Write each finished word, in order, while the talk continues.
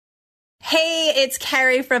Hey, it's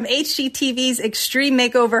Carrie from HGTV's Extreme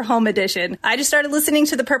Makeover Home Edition. I just started listening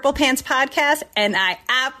to the Purple Pants podcast, and I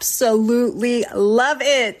absolutely love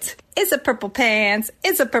it. It's a Purple Pants.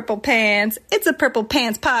 It's a Purple Pants. It's a Purple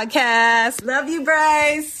Pants podcast. Love you,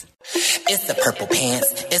 Bryce. It's the Purple Pants.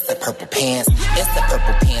 It's the Purple Pants. It's the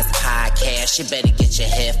Purple Pants podcast. You better get your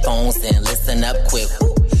headphones and listen up quick.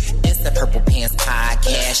 It's the Purple Pants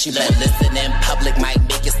podcast. You better listen in public, might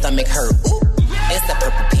make your stomach hurt. It's the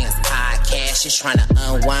Purple Pants podcast. You're trying to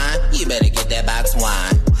unwind, you better get that box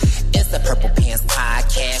wine. It's the Purple Pants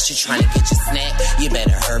podcast. You're trying to get your snack, you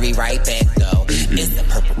better hurry right back though. It's the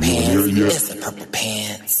Purple Pants. It's the Purple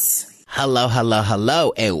Pants.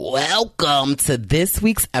 Hello, and welcome to this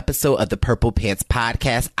week's episode of the Purple Pants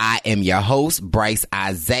Podcast. I am your host, Bryce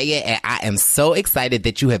Isaiah, and I am so excited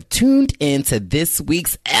that you have tuned into this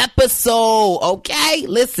week's episode, okay?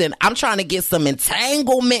 Listen, I'm trying to get some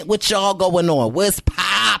entanglement with y'all going on. What's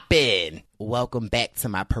poppin'? Welcome back to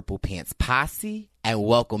my Purple Pants Posse, and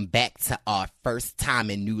welcome back to our first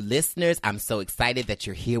time and new listeners. I'm so excited that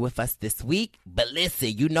you're here with us this week. But listen,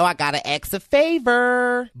 you know I gotta ask a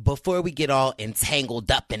favor. Before we get all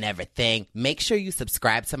entangled up and everything, make sure you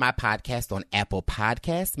subscribe to my podcast on Apple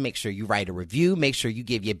Podcasts. Make sure you write a review. Make sure you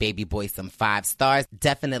give your baby boy some 5 stars.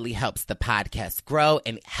 Definitely helps the podcast grow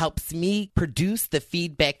and helps me produce the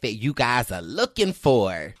feedback that you guys are looking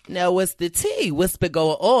for. Now, what's the tea? What's been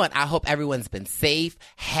going on? I hope everyone's been safe,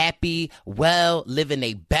 happy, well, living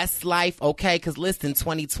a best life, okay? Because listen,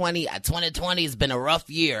 2020 has been a rough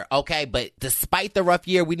year, okay? But despite the rough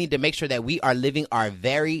year, we need to make sure that we are living our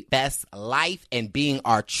very best life and being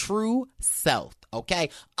our true self, okay?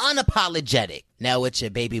 Unapologetic. Now, what your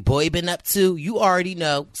baby boy been up to, you already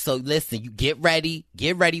know. So listen, you get ready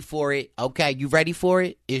for it, okay? You ready for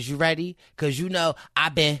it? Is you ready? Because you know,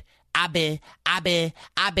 I've been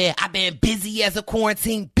busy as a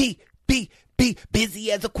quarantine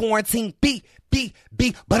busy as a quarantine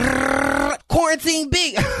quarantine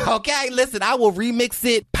B. Okay, listen, I will remix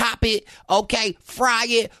it, pop it, okay, fry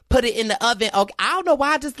it, put it in the oven. Okay, I don't know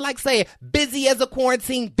why I just like saying busy as a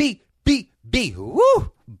quarantine B.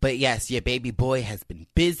 Woo! But yes, your baby boy has been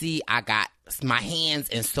busy. I got my hands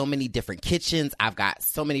in so many different kitchens. I've got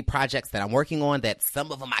so many projects that I'm working on that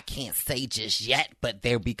some of them I can't say just yet, but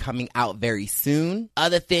they'll be coming out very soon.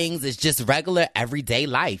 Other things is just regular everyday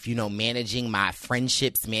life, you know, managing my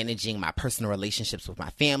friendships, managing my personal relationships with my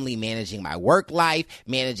family, managing my work life,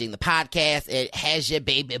 managing the podcast. It has your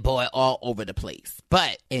baby boy all over the place.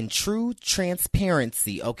 But in true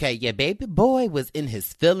transparency, okay, your baby boy was in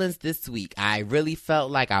his feelings this week. I really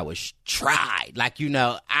felt like I was tried. Like, you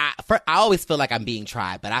know, I always feel like I'm being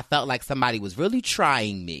tried, but I felt like somebody was really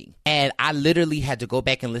trying me. And I literally had to go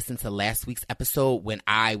back and listen to last week's episode when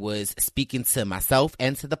I was speaking to myself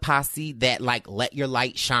and to the posse that, like, let your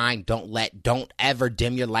light shine. Don't ever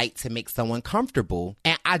dim your light to make someone comfortable.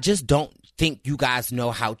 And I just don't think you guys know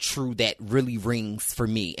how true that really rings for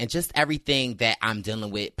me and just everything that I'm dealing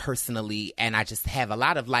with personally. And I just have a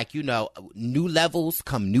lot of, like, you know, new levels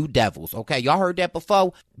come new devils. Okay, y'all heard that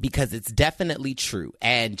before? Because it's definitely true.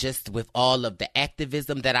 And just with all of the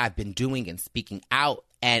activism that I've been doing and speaking out,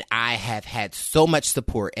 and I have had so much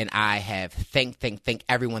support, and I have thank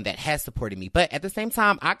everyone that has supported me. But at the same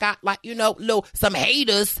time, I got, like, you know, some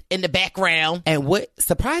haters in the background. And what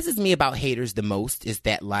surprises me about haters the most is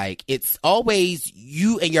that, like, it's always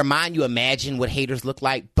you in your mind, you imagine what haters look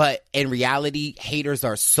like. But in reality, haters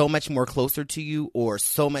are so much more closer to you, or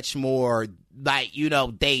so much more, like, you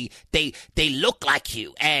know, they look like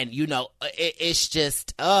you. And, you know, it's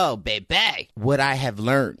just, oh, baby. What I have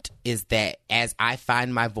learned is that as I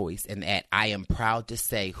find my voice, and that I am proud to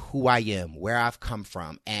say who I am, where I've come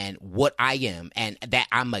from, and what I am, and that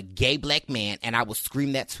I'm a gay black man, and I will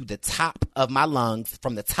scream that to the top of my lungs,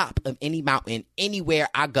 from the top of any mountain, anywhere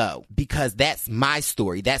I go, because that's my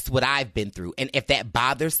story. That's what I've been through. And if that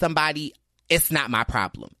bothers somebody, it's not my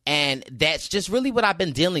problem. And that's just really what I've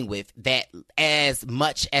been dealing with, that as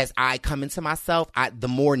much as I come into myself, the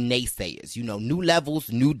more naysayers, you know, new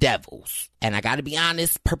levels, new devils. And I got to be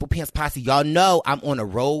honest, Purple Pants Posse, y'all know I'm on a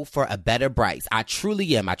road for a better Bryce. I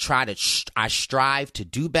truly am. I strive to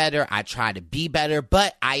do better. I try to be better,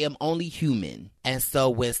 but I am only human. And so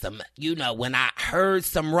with some, you know, when I heard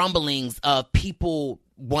some rumblings of people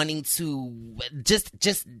wanting to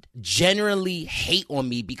just generally hate on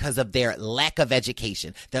me because of their lack of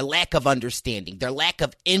education, their lack of understanding, their lack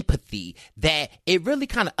of empathy, that it really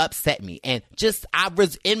kind of upset me. And just, I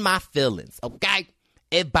was in my feelings, okay?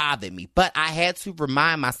 It bothered me. But I had to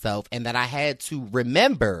remind myself, and that I had to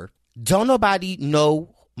remember, don't nobody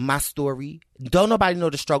know my story. Don't nobody know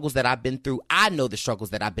the struggles that I've been through. I know the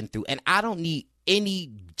struggles that I've been through, and I don't need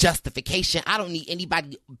any justification. I don't need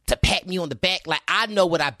anybody to pat me on the back. Like, I know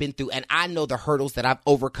what I've been through and I know the hurdles that I've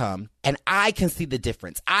overcome, and I can see the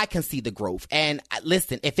difference. I can see the growth. And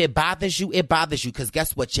listen, if it bothers you, it bothers you, because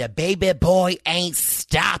guess what? Your baby boy ain't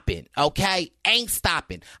stopping, okay? Ain't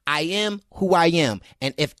stopping. I am who I am.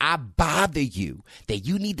 And if I bother you, then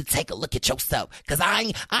you need to take a look at yourself, because I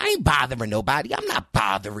ain't bothering nobody. I'm not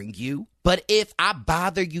bothering you. But if I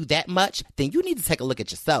bother you that much, then you need to take a look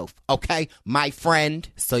at yourself, okay, my friend?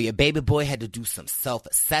 So your baby boy had to do some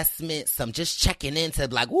self-assessment, some just checking in to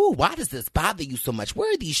be like, ooh, why does this bother you so much?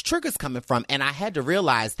 Where are these triggers coming from? And I had to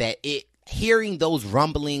realize that hearing those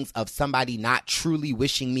rumblings of somebody not truly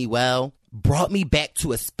wishing me well brought me back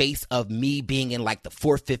to a space of me being in like the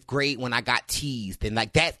 4th, 5th grade when I got teased, and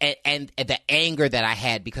like that, and the anger that I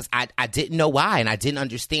had because I didn't know why, and I didn't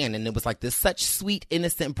understand. And it was like this such sweet,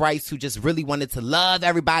 innocent Bryce who just really wanted to love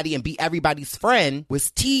everybody and be everybody's friend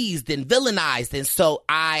was teased and villainized. And so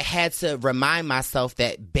I had to remind myself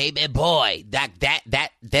that, baby boy,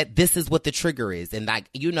 that this is what the trigger is. And like,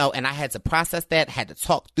 you know, and I had to process that, had to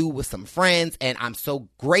talk through with some friends. And I'm so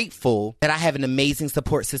grateful that I have an amazing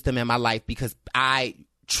support system in my life, because I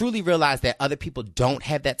truly realize that other people don't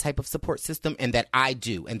have that type of support system, and that I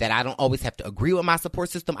do, and that I don't always have to agree with my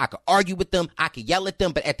support system. I could argue with them, I could yell at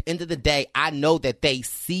them, but at the end of the day, I know that they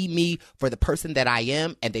see me for the person that I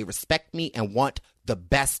am, and they respect me and want the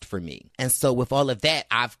best for me. And so with all of that,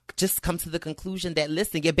 I've just come to the conclusion that,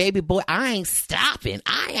 listen, your baby boy, I ain't stopping.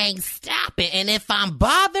 And if I'm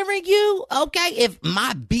bothering you, okay, if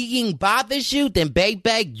my being bothers you, then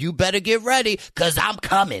baby, you better get ready, because I'm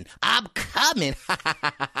coming.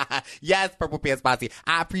 Yes, Purple Pants Posse,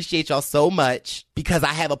 I appreciate y'all so much, because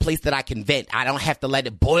I have a place that I can vent. I don't have to let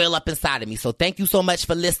it boil up inside of me. So thank you so much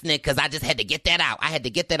for listening, because I just had to get that out. And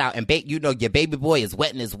you know, your baby boy is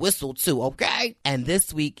wetting his whistle too, okay? And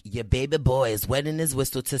this week, your baby boy is wetting his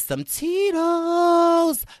whistle to some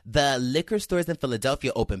Tito's. The liquor stores in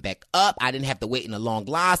Philadelphia opened back up. I didn't have to wait in a long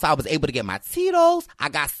line, so I was able to get my Tito's. I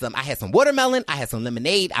had some watermelon. I had some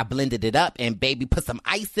lemonade. I blended it up and baby put some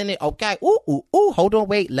ice in it, okay? Ooh, hold on,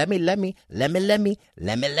 wait. Let me wet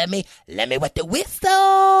the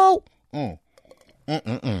whistle.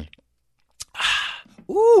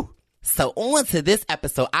 Ooh. So on to this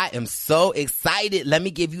episode. I am so excited. Let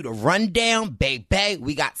me give you the rundown, baby.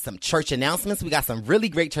 We got some church announcements. We got some really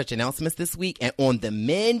great church announcements this week. And on the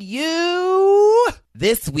menu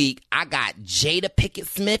this week, I got Jada Pinkett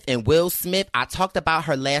Smith and Will Smith. I talked about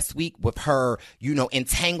her last week with her, you know,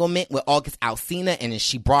 Entanglement with August Alsina, and then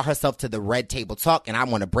she brought herself to the Red Table Talk, and I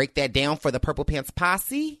want to break that down for the Purple Pants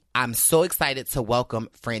Posse. I'm so excited to welcome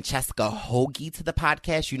Francesca Hoagie to the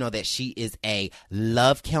podcast. You know that she is a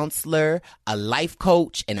love counselor, a life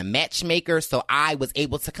coach, and a matchmaker. So I was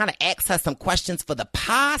able to kind of ask her some questions for the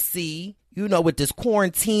posse, you know, with this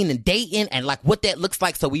quarantine and dating and like what that looks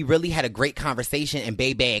like. So we really had a great conversation, and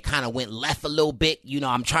baby, it kind of went left a little bit. You know,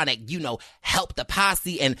 I'm trying to, you know, help the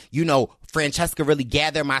posse, and, you know, Francesca really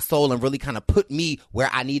gathered my soul and really kind of put me where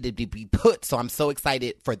I needed to be put. So I'm so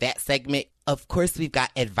excited for that segment. Of course, we've got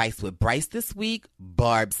Advice with Bryce this week,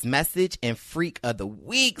 Barb's Message, and Freak of the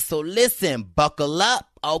Week. So listen, buckle up,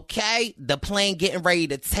 okay? The plane getting ready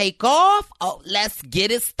to take off. Oh, let's get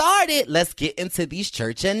it started. Let's get into these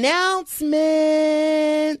church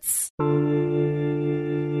announcements.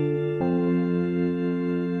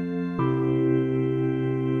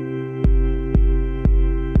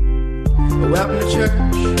 Welcome to church.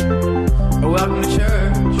 Welcome to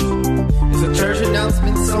church. It's a church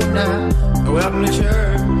announcement, so now welcome to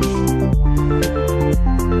church.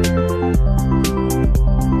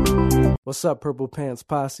 What's up, Purple Pants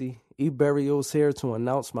Posse? E-Burial's here to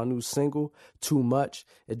announce my new single, Too Much.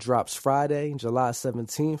 It drops Friday, July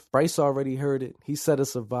 17th. Bryce already heard it. He said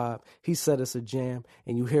it's a vibe. He said it's a jam.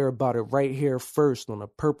 And you hear about it right here first on the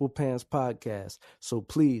Purple Pants Podcast. So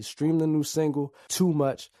please, stream the new single, Too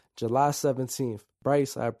Much, July 17th.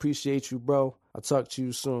 Bryce, I appreciate you, bro. I'll talk to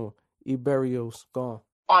you soon. E-Burial's gone.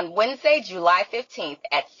 On Wednesday, July 15th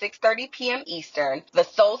at 6:30 p.m. Eastern, the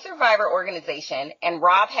Soul Survivor Organization and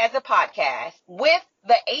Rob Has a Podcast with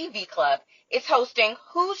the AV Club is hosting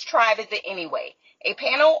Whose Tribe Is It Anyway? A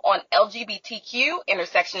panel on LGBTQ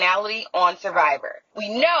intersectionality on Survivor. We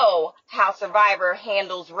know how Survivor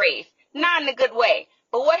handles race, not in a good way,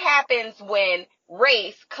 but what happens when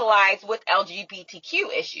race collides with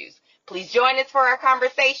LGBTQ issues? Please join us for our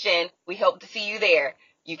conversation. We hope to see you there.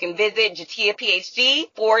 You can visit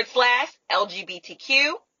JatiaPhD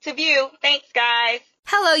 /LGBTQ to view. Thanks, guys.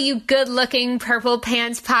 Hello, you good-looking Purple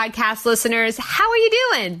Pants podcast listeners. How are you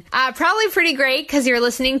doing? Probably pretty great because you're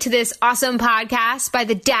listening to this awesome podcast by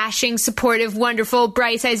the dashing, supportive, wonderful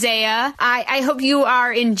Bryce Isaiah. I hope you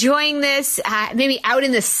are enjoying this, maybe out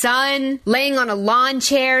in the sun, laying on a lawn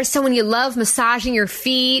chair, someone you love massaging your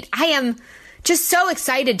feet. I am just so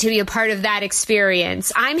excited to be a part of that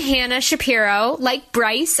experience. I'm Hannah Shapiro. Like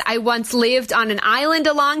Bryce, I once lived on an island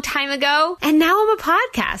a long time ago, and now I'm a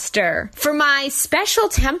podcaster. For my special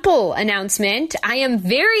temple announcement, I am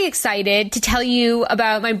very excited to tell you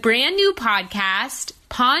about my brand new podcast,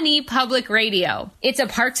 Pawnee Public Radio. It's a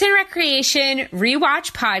Parks and Recreation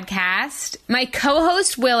rewatch podcast. My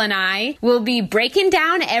co-host Will and I will be breaking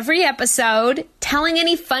down every episode, telling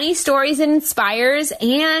any funny stories it inspires,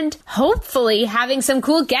 and hopefully having some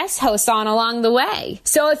cool guest hosts on along the way.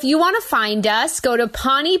 So if you want to find us, go to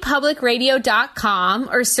PawneePublicRadio.com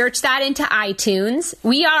or search that into iTunes.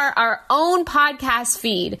 We are our own podcast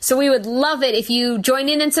feed, so we would love it if you join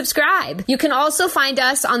in and subscribe. You can also find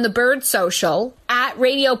us on the Bird Social, at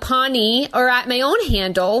Radio Pawnee, or at my own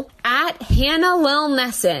handle, at Hannah Lil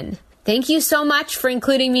Nesson. Thank you so much for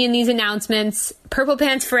including me in these announcements. Purple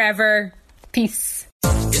Pants forever. Peace.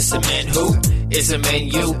 It's a man who, it's a man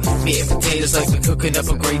you. Meat and potatoes like we cooking up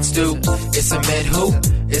a great stew. It's a man who,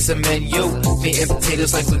 it's a man you. Meat and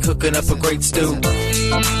potatoes like we cooking up a great stew.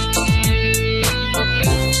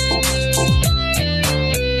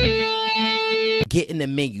 Getting the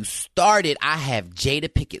menu started, I have Jada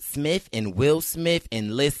Pinkett Smith and Will Smith.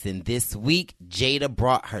 And listen, this week, Jada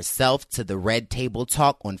brought herself to the Red Table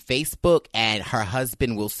Talk on Facebook, and her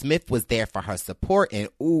husband, Will Smith, was there for her support. And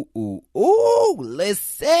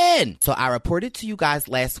listen. So I reported to you guys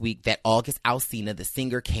last week that August Alsina, the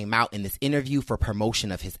singer, came out in this interview for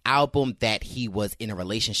promotion of his album that he was in a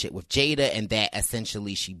relationship with Jada, and that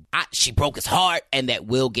essentially she broke his heart, and that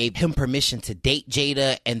Will gave him permission to date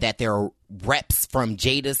Jada, and that there are reps from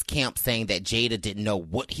Jada's camp saying that Jada didn't know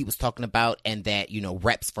what he was talking about, and that,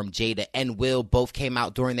 reps from Jada and Will both came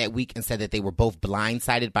out during that week and said that they were both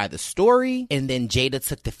blindsided by the story. And then Jada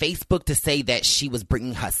took to Facebook to say that she was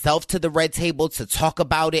bringing herself to the Red Table to talk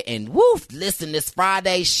about it. And listen, this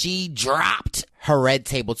Friday she dropped her Red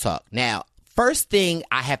Table Talk. Now, first thing,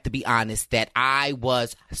 I have to be honest that I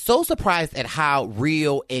was so surprised at how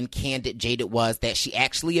real and candid Jada was, that she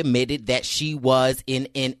actually admitted that she was in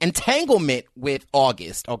an entanglement with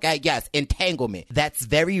August. Okay, yes, entanglement. That's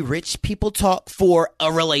very rich people talk for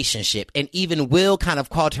a relationship. And even Will kind of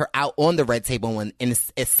called her out on the Red Table and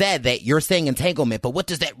it said that you're saying entanglement, but what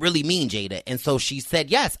does that really mean, Jada? And so she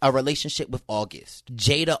said, yes, a relationship with August.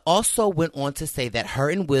 Jada also went on to say that her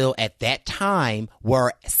and Will at that time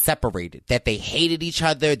were separated, that they hated each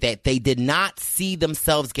other, that they did not see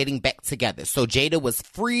themselves getting back together. So Jada was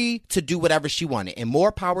free to do whatever she wanted, and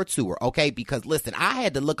more power to her, okay? Because listen, I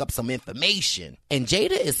had to look up some information, and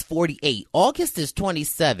Jada is 48, August is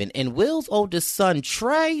 27, and Will's oldest son,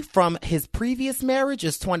 Trey, from his previous marriage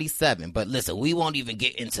is 27. But listen, we won't even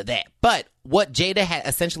get into that. But what Jada had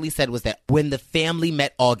essentially said was that when the family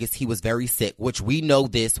met August, he was very sick, which we know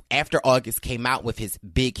this after August came out with his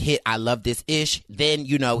big hit, I Love This Ish. Then,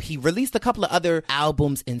 he released a couple of other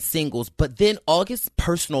albums and singles, but then August's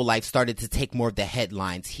personal life started to take more of the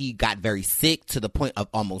headlines. He got very sick to the point of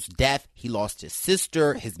almost death. He lost his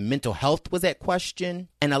sister. His mental health was at question.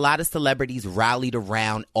 And a lot of celebrities rallied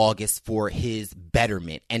around August for his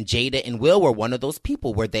betterment. And Jada and Will were one of those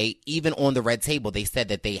people where they, even on the Red Table, they said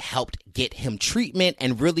that they helped get him treatment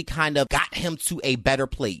and really kind of got him to a better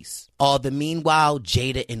place. All the meanwhile,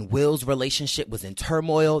 Jada and Will's relationship was in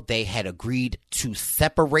turmoil. They had agreed to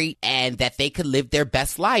separate and that they could live their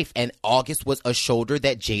best life. And August was a shoulder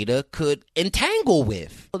that Jada could entangle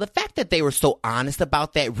with. So the fact that they were so honest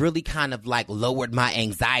about that really kind of lowered my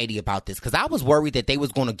anxiety about this, because I was worried that they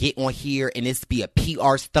was going to get on here and this be a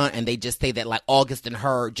PR stunt and they just say that August and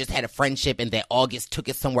her just had a friendship and that August took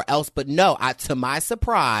it somewhere else. But no, to my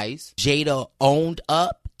surprise, Jada owned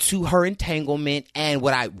up to her entanglement. And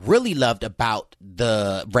what I really loved about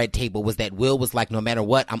the Red Table was that Will was like, no matter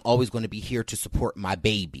what, I'm always going to be here to support my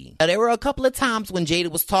baby. Now, there were a couple of times when Jada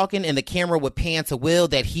was talking and the camera would pan to Will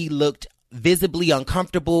that he looked visibly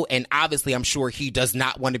uncomfortable, and obviously I'm sure he does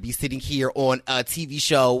not want to be sitting here on a TV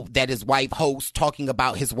show that his wife hosts talking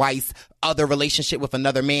about his wife's other relationship with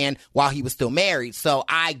another man while he was still married. So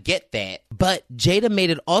I get that. But Jada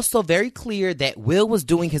made it also very clear that Will was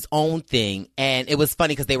doing his own thing. And it was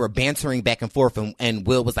funny because they were bantering back and forth, and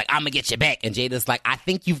Will was like, I'm gonna get you back. And Jada's like, I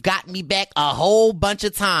think you've got me back a whole bunch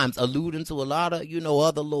of times, alluding to a lot of,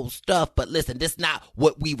 other little stuff. But listen, this is not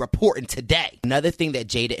what we reporting today. Another thing that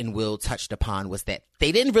Jada and Will touched upon was that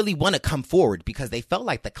they didn't really want to come forward because they felt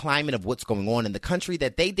like the climate of what's going on in the country,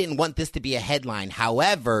 that they didn't want this to be a headline.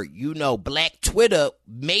 However, Black Twitter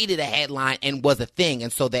made it a headline and was a thing.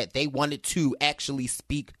 And so that they wanted to actually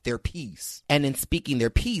speak their piece. And in speaking their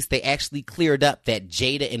piece, they actually cleared up that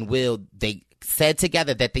Jada and Will, they said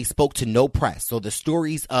together that they spoke to no press. So the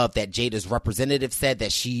stories of that Jada's representative said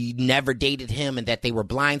that she never dated him and that they were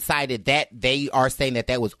blindsided, that they are saying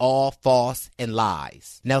that was all false and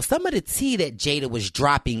lies. Now, some of the tea that Jada was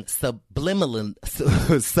dropping subliminally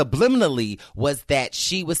was that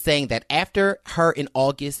she was saying that after her and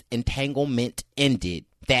August entanglement ended,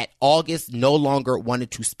 that August no longer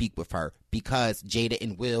wanted to speak with her because Jada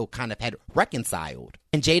and Will kind of had reconciled.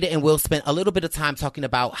 And Jada and Will spent a little bit of time talking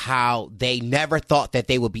about how they never thought that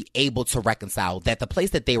they would be able to reconcile, that the place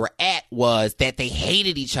that they were at was that they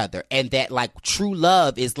hated each other, and that like true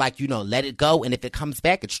love is like, let it go, and if it comes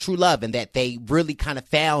back, it's true love, and that they really kind of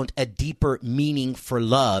found a deeper meaning for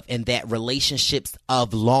love, and that relationships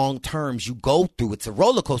of long terms you go through, it's a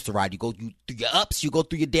roller coaster ride. You go through your ups, you go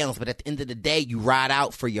through your downs, but at the end of the day, you ride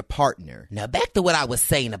out for your partner. Now back to what I was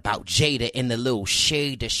saying about Jada and the little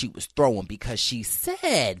shade that she was throwing, because she said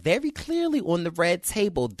very clearly on the red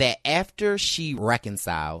table that after she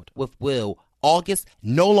reconciled with Will, August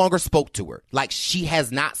no longer spoke to her. Like, she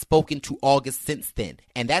has not spoken to August since then.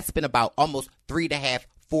 And that's been about almost 3.5,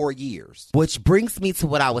 4 years. Which brings me to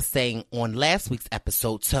what I was saying on last week's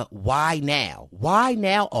episode, to why now? Why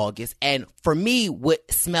now, August? And for me,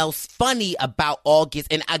 what smells funny about August,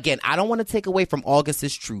 and again, I don't want to take away from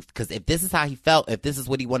August's truth, because if this is how he felt, if this is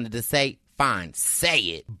what he wanted to say, fine, say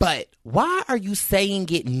it. But why are you saying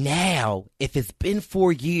it now if it's been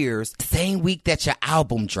 4 years, same week that your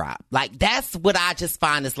album dropped? Like, that's what I just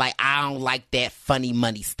find is like, I don't like that funny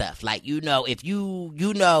money stuff. Like, if you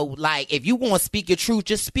want to speak your truth,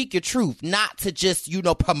 just speak your truth, not to just,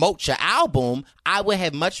 promote your album. I would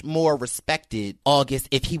have much more respected August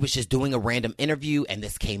if he was just doing a random interview and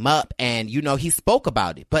this came up and, he spoke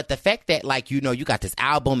about it. But the fact that, like, you got this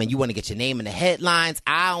album and you want to get your name in the headlines,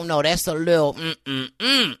 I don't know, that's a little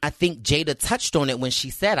I think Jada touched on it when she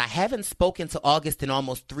said, I haven't spoken to August in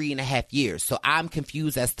almost 3.5 years, so I'm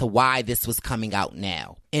confused as to why this was coming out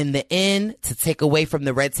now. In the end, to take away from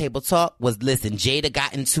the Red Table Talk was, listen, Jada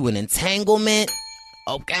got into an entanglement,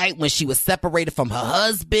 okay, when she was separated from her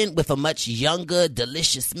husband with a much younger,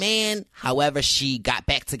 delicious man. However, she got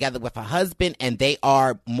back together with her husband and they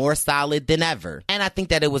are more solid than ever. And I think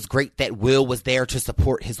that it was great that Will was there to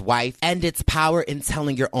support his wife, and its power in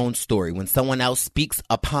telling your own story. When someone else speaks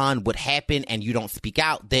upon what happened and you don't speak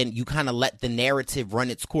out, then you kind of let the narrative run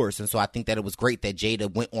its course. And so I think that it was great that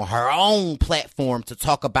Jada went on her own platform to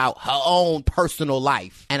talk about her own personal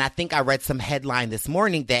life. And I think I read some headline this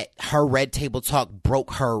morning that her Red Table Talk broke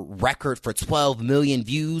her record for 12 million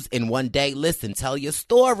views in one day. Listen, tell your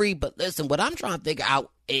story, but listen, what I'm trying to figure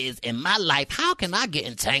out is, in my life, how can I get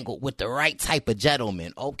entangled with the right type of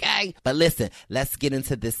gentleman, okay? But listen, let's get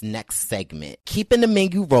into this next segment. Keeping the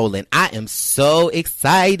menu rolling, I am so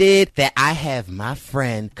excited that I have my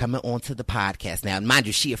friend coming onto the podcast. Now, mind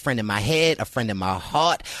you, she a friend in my head, a friend in my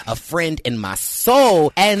heart, a friend in my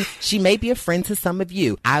soul, and she may be a friend to some of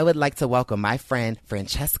you. I would like to welcome my friend,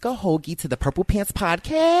 Francesca Hoagie, to the Purple Pants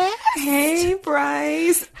Podcast. Hey,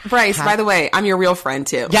 Bryce. Bryce, by the way, I'm your real friend,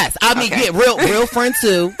 too. Yes, I mean, okay. Yeah, real friend,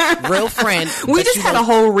 too. Real friend. We just had a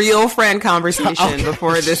whole real friend conversation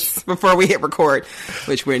before we hit record,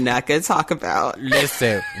 which we're not going to talk about.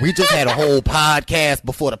 Listen, we just had a whole podcast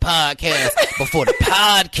before the podcast,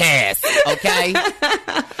 okay?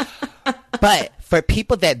 But for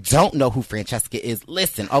people that don't know who Francesca is,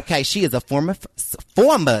 listen, okay, she is a former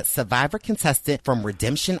Survivor contestant from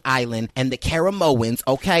Redemption Island and the Caramoans,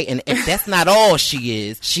 okay? And if that's not all she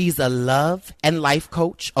is, she's a love and life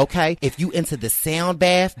coach, okay? If you into the sound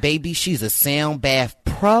bath, baby, she's a sound bath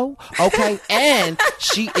pro, okay? And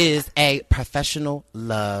she is a professional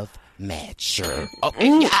love matcher. Okay,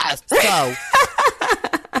 yes. So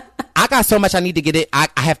I got so much I need to get it. I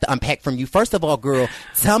have to unpack from you. First of all, girl,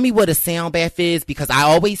 tell me what a sound bath is, because I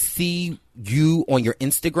always see you on your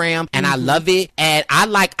Instagram and I love it. And I'm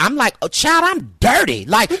like, oh, child, I'm dirty.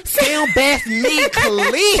 Like, sound bath me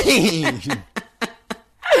clean.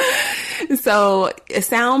 So a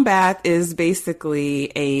sound bath is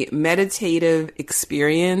basically a meditative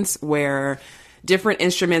experience where different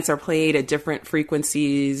instruments are played at different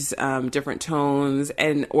frequencies, different tones,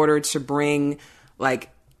 in order to bring, like,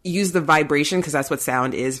 use the vibration, because that's what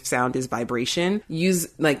sound is. Sound is vibration. Use,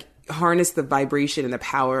 like, harness the vibration and the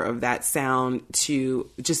power of that sound to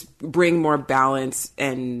just bring more balance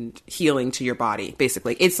and healing to your body,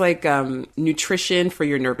 basically. It's like nutrition for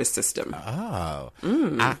your nervous system. Oh.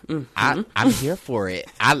 I'm here for it.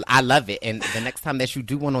 I love it. And the next time that you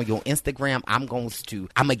do one on your Instagram, I'm going to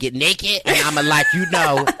get naked and I'm going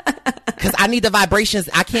to because I need the vibrations.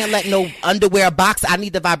 I can't let no underwear box. I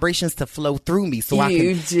need the vibrations to flow through me so I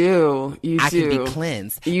can be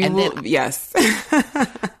cleansed. Yes.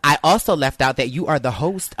 I also left out that you are the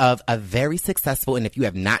host of a very successful, and if you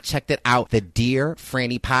have not checked it out, the Dear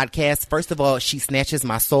Franny podcast. First of all, she snatches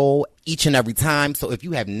my soul each and every time. So if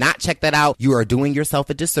you have not checked that out, you are doing yourself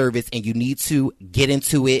a disservice and you need to get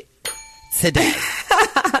into it today.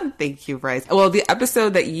 Thank you, Bryce. Well, the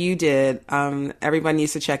episode that you did, everyone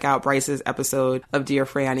needs to check out Bryce's episode of Dear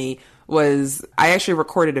Franny. I actually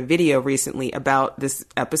recorded a video recently about this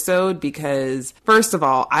episode because, first of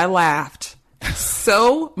all, I laughed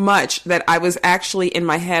so much that I was actually in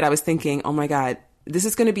my head, I was thinking, oh my God, this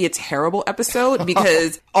is going to be a terrible episode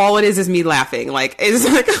because all it is me laughing. Like, it's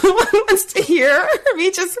like, who wants to hear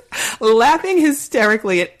me just laughing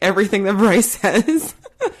hysterically at everything that Bryce says?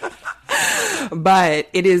 But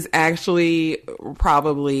it is actually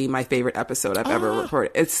probably my favorite episode I've ever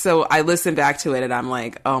recorded. I listened back to it and I'm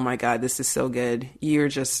like, oh my God, this is so good. You're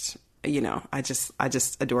just, I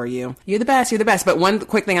just adore you. You're the best. You're the best. But one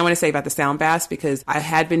quick thing I want to say about the sound baths, because I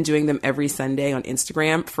had been doing them every Sunday on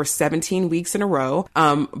Instagram for 17 weeks in a row.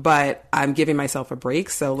 But I'm giving myself a break.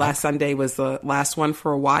 So last Sunday was the last one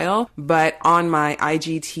for a while. But on my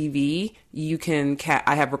IGTV,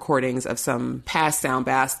 I have recordings of some past sound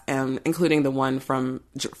baths, including the one from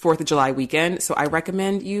 4th of July weekend. So I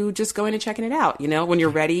recommend you just going and checking it out. When you're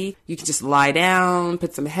ready, you can just lie down,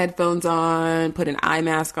 put some headphones on, put an eye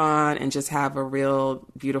mask on, and just have a real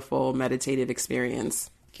beautiful meditative experience.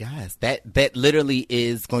 Yes, that literally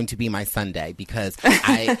is going to be my Sunday because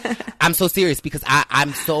I'm so serious because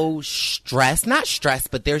I'm so stressed, not stressed,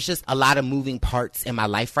 but there's just a lot of moving parts in my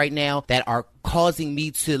life right now that are causing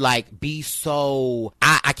me to be so,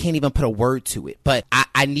 I can't even put a word to it, but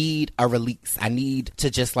I need a release. I need to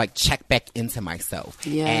just check back into myself.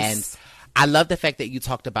 Yes. And I love the fact that you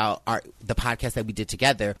talked about the podcast that we did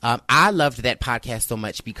together. I loved that podcast so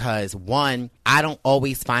much because, one, I don't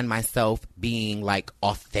always find myself being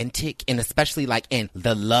authentic, and especially in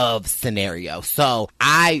the love scenario. So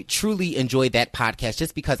I truly enjoyed that podcast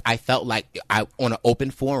just because I felt like on an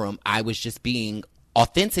open forum, I was just being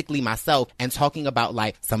authentically myself and talking about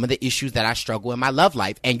some of the issues that I struggle in my love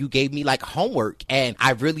life. And you gave me homework, and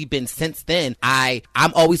I've really been since then.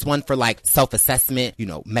 I'm always one for self-assessment,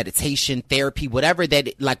 meditation, therapy, whatever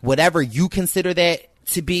whatever you consider that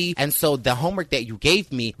to be. And so the homework that you gave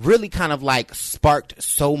me really kind of sparked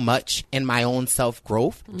so much in my own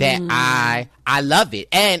self-growth that I love it.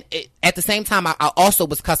 And at the same time, I also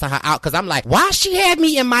was cussing her out because I'm like, why she had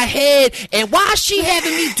me in my head and why she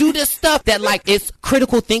having me do this stuff that it's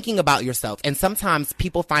critical thinking about yourself. And sometimes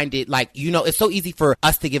people find it it's so easy for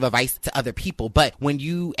us to give advice to other people. But when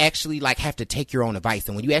you actually have to take your own advice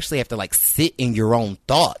and when you actually have to sit in your own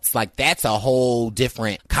thoughts, that's a whole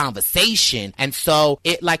different conversation. And so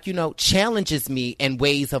it challenges me in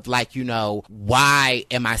ways of why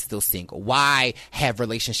am I still single? Why have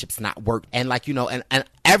relationships not worked? And and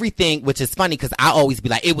everything, which is funny because I always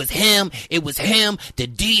be it was him, the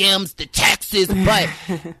DMs, the texts, but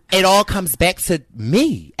it all comes back to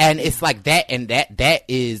me. And it's that, and that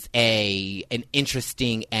is an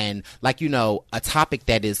interesting and a topic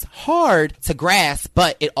that is hard to grasp,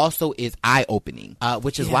 but it also is eye-opening,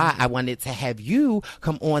 which is why I wanted to have you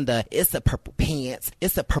come on It's a Purple Pants,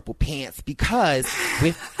 because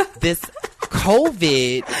with this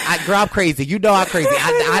COVID, I'm crazy. You know I'm crazy.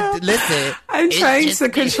 I listen. I'm trying to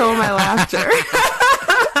control my laughter.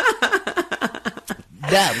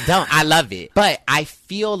 Don't. I love it. But I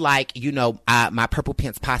feel my Purple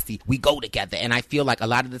Pants posse, we go together. And I feel a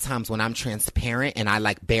lot of the times when I'm transparent and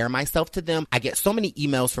I bare myself to them, I get so many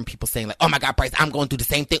emails from people saying oh my God, Bryce, I'm going through the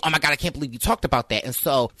same thing. Oh my God, I can't believe you talked about that. And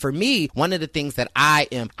so for me, one of the things that I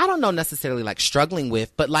don't know necessarily struggling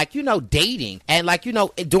with, but dating and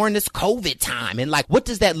during this COVID time and what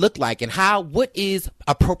does that look like and what is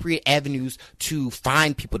appropriate avenues to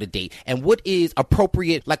find people to date and what is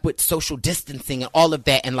appropriate with social distancing and all of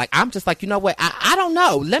that. And I'm just you know what? I don't know.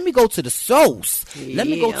 Let me go to the source. Let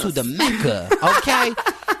me go to the Mecca. Okay.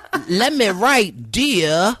 Let me write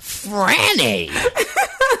Dear Franny.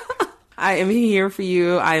 I am here for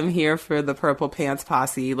you. I am here for the Purple Pants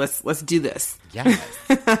posse. Let's do this. Yes.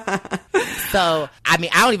 So, I mean,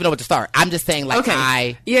 I don't even know what to start. I'm just saying, like,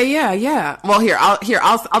 Yeah. Well,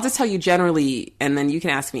 I'll just tell you generally, and then you can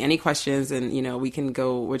ask me any questions, and, you know, we can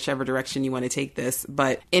go whichever direction you want to take this.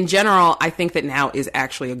 But in general, I think that now is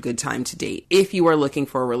actually a good time to date if you are looking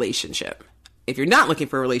for a relationship. If you're not looking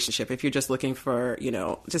for a relationship, if you're just looking for, you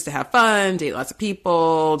know, just to have fun, date lots of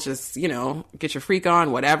people, just, you know, get your freak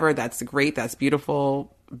on, whatever, that's great, that's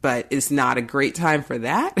beautiful, but it's not a great time for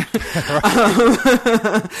that.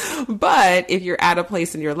 But if you're at a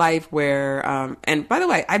place in your life where, and by the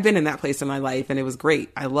way, I've been in that place in my life and it was great.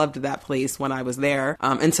 I loved that place when I was there,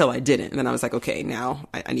 until I didn't. And then I was like, okay, now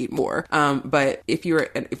I need more. But if you're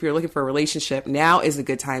looking for a relationship, now is a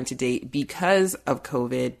good time to date because of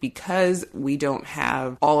COVID, because we don't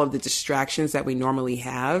have all of the distractions that we normally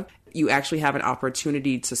have. You actually have an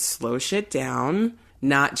opportunity to slow shit down,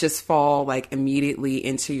 not just fall like immediately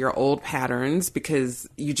into your old patterns because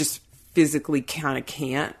you just physically kind of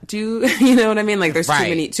can't do, you know what I mean? Like there's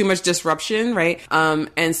too much disruption, right?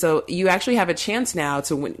 And so you actually have a chance now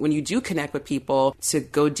to, when you do connect with people, to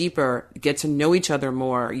go deeper, get to know each other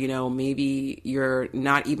more. You know, maybe you're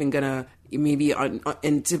not even gonna, maybe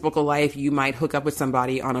in typical life, you might hook up with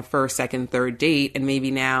somebody on a first, second, third date. And maybe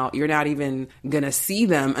now you're not even gonna see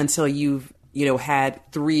them until you've, you know, had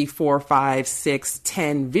 3, 4, 5, 6,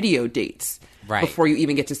 10 video dates before you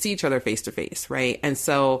even get to see each other face to face, right? And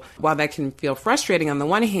so while that can feel frustrating on the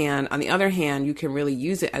one hand, on the other hand, you can really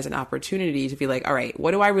use it as an opportunity to be like, all right,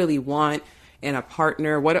 what do I really want in a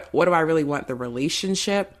partner? What do I really want the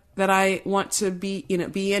relationship that I want to be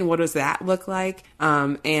in? What does that look like?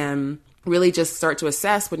 And really just start to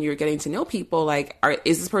assess when you're getting to know people, like,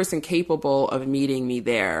 is this person capable of meeting me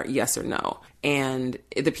there? Yes or no? And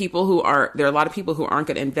there are a lot of people who aren't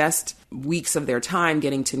going to invest weeks of their time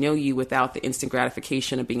getting to know you without the instant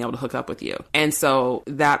gratification of being able to hook up with you. And so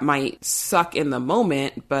that might suck in the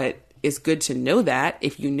moment, but it's good to know that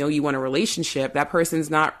if you know you want a relationship, that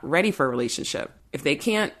person's not ready for a relationship. If they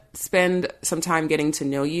can't spend some time getting to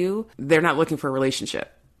know you, they're not looking for a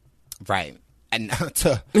relationship. Right. And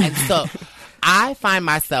so I find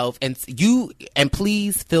myself, and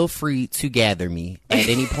please feel free to gather me at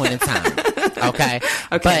any point in time. Okay.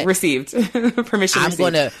 Okay. Received. Permission. I'm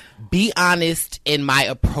going to be honest in my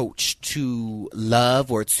approach to love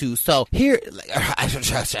so here, I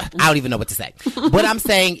don't even know what to say. What I'm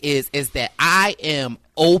saying is that I am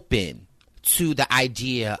open to the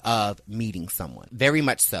idea of meeting someone. Very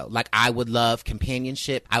much so. Like, I would love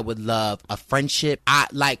companionship. I would love a friendship.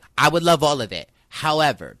 I would love all of that.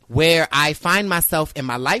 However, where I find myself in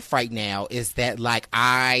my life right now is that, like,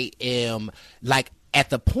 I am, like, at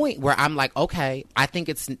the point where I'm like, okay, I think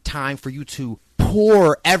it's time for you to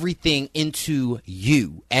pour everything into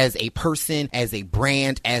you as a person, as a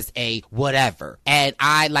brand, as a whatever. And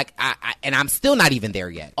and I'm still not even there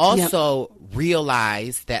yet. Also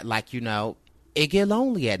realize that, like, you know, it get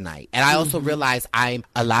lonely at night. And I also realize a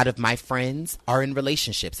lot of my friends are in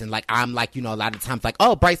relationships. And like, I'm like, you know, a lot of times like,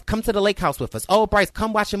 oh, Bryce, come to the lake house with us. Oh, Bryce,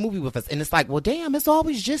 come watch a movie with us. And it's like, well, damn, it's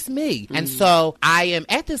always just me. And so I am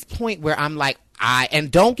at this point where I'm like, and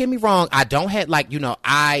don't get me wrong, I don't have, like, you know,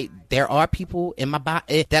 there are people in my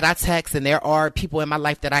body that I text, and there are people in my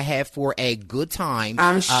life that I have for a good time.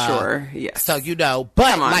 I'm sure, yes. So, you know,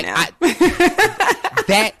 but like,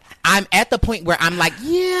 that I'm at the point where I'm like,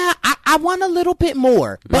 yeah, I want a little bit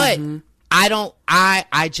more, but I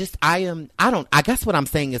guess what I'm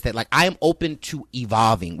saying is that, like, I am open to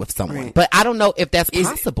evolving with someone, but I don't know if that's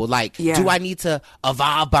possible. Do I need to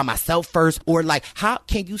evolve by myself first, or like, how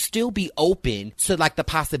can you still be open to like the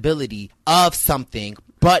possibility of something,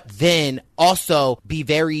 but then also be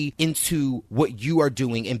very into what you are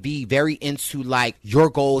doing and be very into like your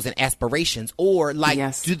goals and aspirations, or like,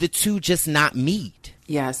 do the two just not meet?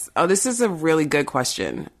 Yes. Oh, this is a really good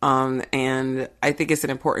question. And I think it's an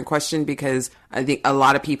important question because I think a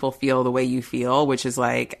lot of people feel the way you feel, which is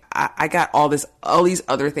like, I got all these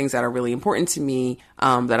other things that are really important to me,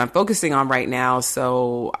 that I'm focusing on right now.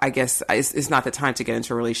 So I guess it's not the time to get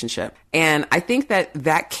into a relationship. And I think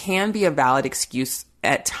that can be a valid excuse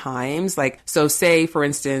at times. Like, so say, for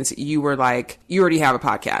instance, you were like, you already have a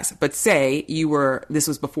podcast, but say this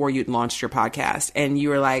was before you'd launched your podcast, and you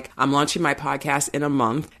were like, I'm launching my podcast in a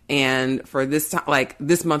month, and for this time, like,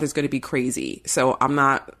 this month is going to be crazy. So I'm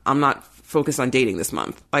not focused on dating this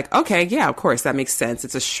month. Like, okay, yeah, of course, that makes sense.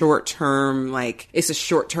 It's a short-term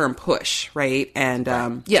push, right?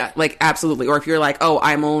 And yeah, like, absolutely. Or if you're like, oh,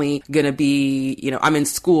 I'm only going to be, you know, I'm in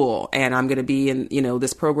school and I'm going to be in, you know,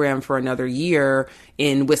 this program for another year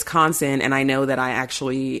in Wisconsin, and I know that I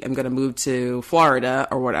actually am going to move to Florida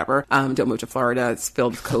or whatever. Don't move to Florida. It's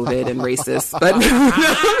filled with COVID and racist, but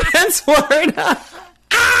that's Florida.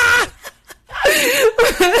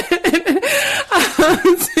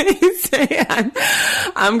 Say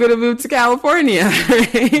I'm going to move to California.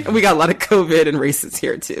 Right? We got a lot of COVID and racists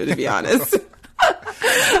here too, to be honest. But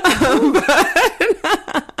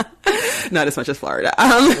not as much as Florida.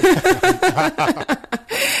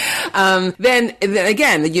 Then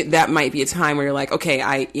again, that might be a time where you're like, okay,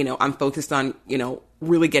 I'm focused on,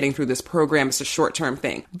 really getting through this program. It's a short-term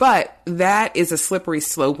thing. But that is a slippery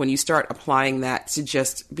slope when you start applying that to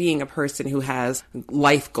just being a person who has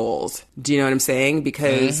life goals. Do you know what I'm saying?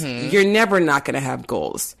 Because you're never not going to have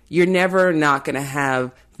goals. You're never not going to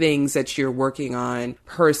have things that you're working on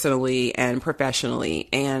personally and professionally.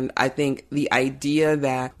 And I think the idea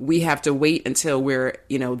that we have to wait until we're,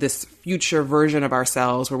 this future version of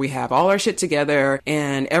ourselves where we have all our shit together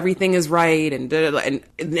and everything is right and then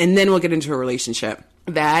we'll get into a relationship.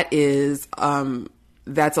 That is,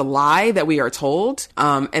 that's a lie that we are told.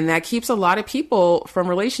 And that keeps a lot of people from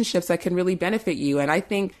relationships that can really benefit you. And I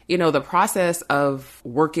think, the process of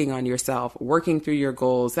working on yourself, working through your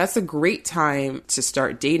goals, that's a great time to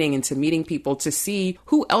start dating and to meeting people to see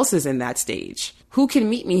who else is in that stage. Who can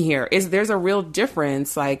meet me here? There's a real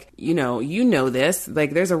difference, like, this,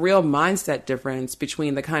 like there's a real mindset difference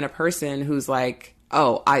between the kind of person who's like,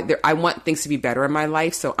 oh, I want things to be better in my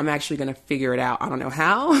life, so I'm actually going to figure it out. I don't know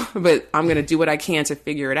how, but I'm going to do what I can to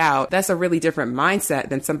figure it out. That's a really different mindset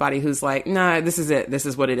than somebody who's like, nah, this is it. This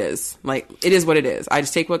is what it is. Like, it is what it is. I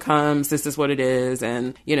just take what comes. This is what it is.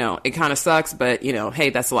 And, it kind of sucks, but, hey,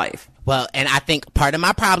 that's life. Well, and I think part of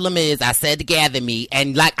my problem is I said to gather me,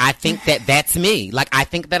 and I think that that's me. I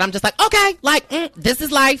think that I'm just like, okay, this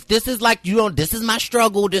is life. This is this is my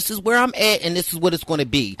struggle. This is where I'm at, and this is what it's going to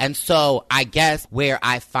be. And so I guess where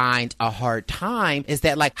I find a hard time is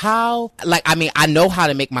that I know how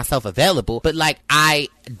to make myself available, but I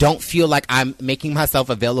don't feel like I'm making myself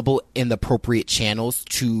available in the appropriate channels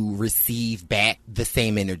to receive back the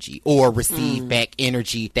same energy or receive back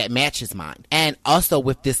energy that matches mine. And also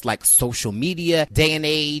with this social media day and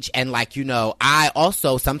age, and I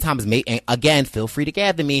also sometimes again, feel free to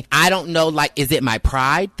gather me. I don't know, is it my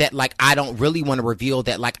pride that I don't really want to reveal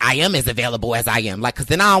that I am as available as I am, because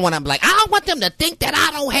then I don't want to I don't want them to think that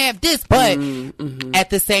I don't have this, but at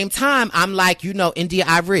the same time I'm India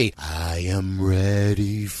Ivory, I am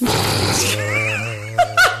ready for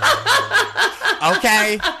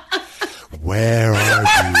okay, where are you?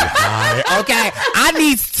 Hi. Okay, I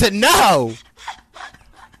need to know.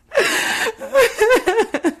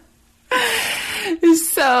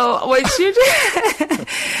 So what you do?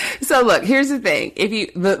 So look, here's the thing. If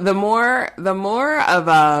you the more of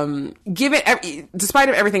despite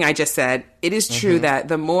of everything I just said, it is true that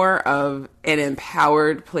the more of an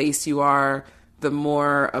empowered place you are, the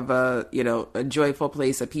more of a joyful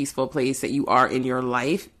place, a peaceful place that you are in your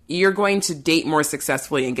life, you're going to date more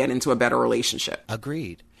successfully and get into a better relationship.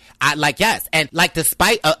 Agreed. Yes. And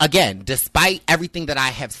despite everything that I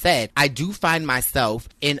have said, I do find myself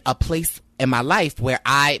in a place in my life where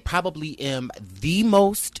I probably am the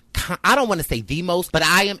most, I don't want to say the most, but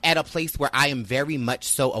I am at a place where I am very much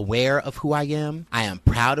so aware of who I am. I am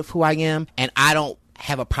proud of who I am, and I don't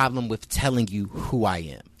have a problem with telling you who I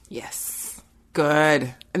am. Yes.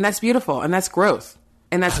 Good. And that's beautiful. And that's growth.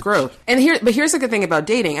 And that's growth. And here's the good thing about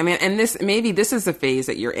dating. I mean, and this is the phase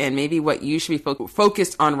that you're in. Maybe what you should be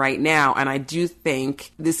focused on right now. And I do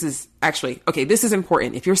think this is actually, okay, this is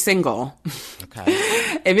important. If you're single, okay,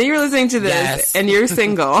 if you're listening to this and you're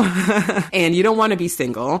single and you don't want to be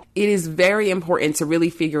single, it is very important to really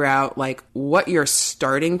figure out what your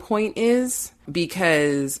starting point is.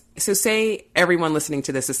 Because, so say everyone listening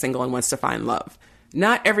to this is single and wants to find love.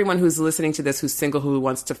 Not everyone who's listening to this who's single who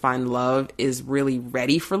wants to find love is really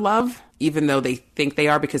ready for love, even though they think they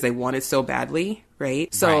are because they want it so badly,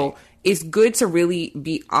 right? So it's good to really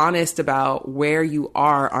be honest about where you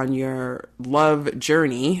are on your love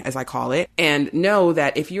journey, as I call it, and know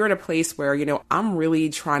that if you're in a place where, I'm really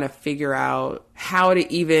trying to figure out how to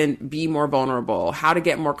even be more vulnerable, how to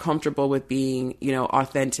get more comfortable with being,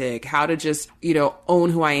 authentic, how to just,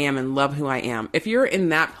 own who I am and love who I am. If you're in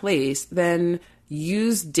that place, then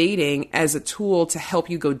use dating as a tool to help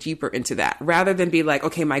you go deeper into that, rather than be like,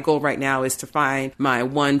 okay, my goal right now is to find my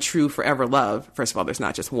one true forever love. First of all, there's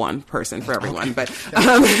not just one person for everyone, but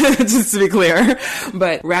just to be clear.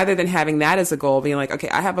 But rather than having that as a goal, being like, okay,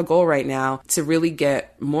 I have a goal right now to really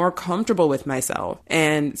get more comfortable with myself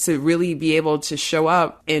and to really be able to show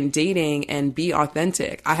up in dating and be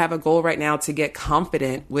authentic. I have a goal right now to get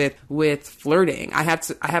confident with flirting. I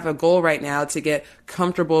have a goal right now to get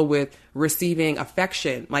comfortable with receiving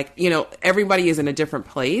affection. Everybody is in a different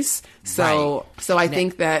place. So I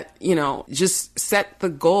think that, just set the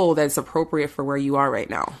goal that's appropriate for where you are right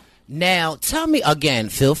now. Now, tell me again,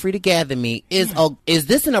 feel free to gather me. Is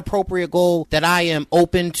this an appropriate goal that I am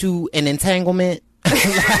open to an entanglement?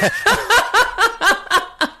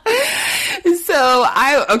 So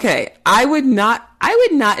I would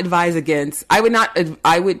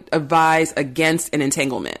advise against an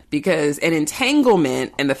entanglement, because an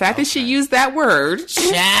entanglement, and the fact that she used that word,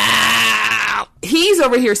 he's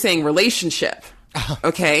over here saying relationship,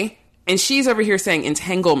 okay? And she's over here saying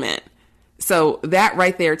entanglement. So that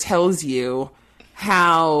right there tells you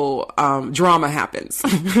how drama happens.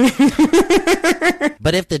 But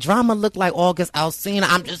if the drama looked like August Alsina,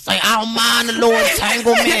 I'm just saying I don't mind a little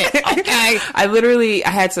entanglement. Okay.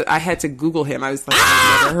 I had to Google him. I was like,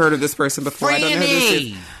 I've never heard of this person before. Franny. I don't know who this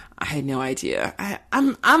is. I had no idea.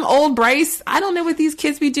 I'm old, Bryce. I don't know what these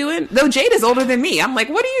kids be doing. Though Jade is older than me. I'm like,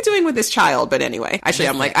 what are you doing with this child? But anyway, actually,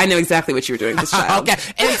 I'm like, I know exactly what you were doing with this child. Okay.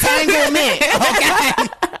 Entanglement. Okay.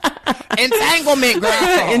 Entanglement,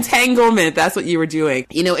 girl. Entanglement. That's what you were doing.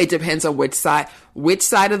 You know, it depends on which side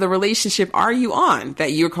of the relationship are you on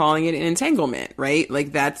that you're calling it an entanglement, right?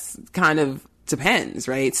 Like that's kind of depends,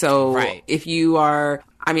 right? So if you are,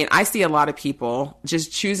 I mean, I see a lot of people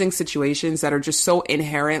just choosing situations that are just so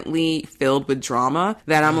inherently filled with drama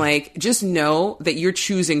that I'm like, just know that you're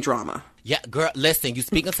choosing drama. Yeah, girl, listen, you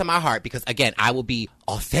speaking to my heart, because again, I will be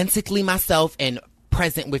authentically myself and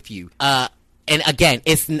present with you. And again,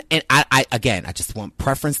 I just want to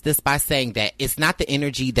preference this by saying that it's not the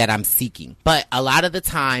energy that I'm seeking, but a lot of the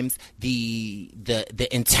times the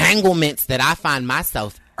entanglements that I find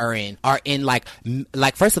myself are in like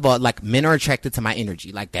first of all, like men are attracted to my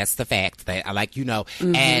energy, like that's the fact that I like,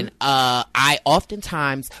 and I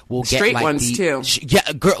oftentimes will get straight like ones too.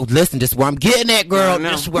 Yeah, girl, listen, this is where I'm getting at, girl.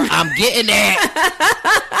 This is where I'm getting at.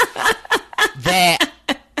 That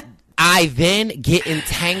I then get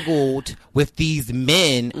entangled with these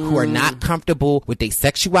men who are not comfortable with their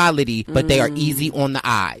sexuality, but they are easy on the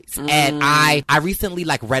eyes. And I recently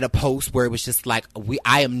like read a post where it was just like,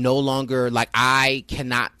 I am no longer like, I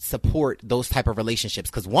cannot support those type of relationships.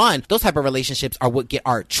 Cause one, those type of relationships are what get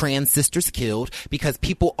our trans sisters killed, because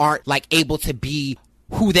people aren't like able to be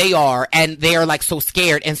who they are, and they are like so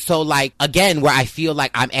scared. And so like, again, where I feel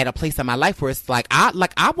like I'm at a place in my life where it's like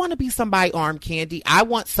I want to be somebody arm candy. I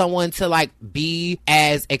want someone to like be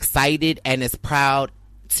as excited and as proud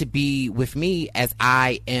to be with me as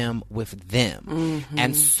I am with them.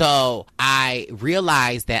 And so I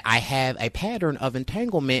realized that I have a pattern of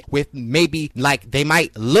entanglement with maybe like, they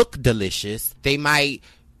might look delicious, they might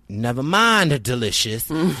never mind delicious,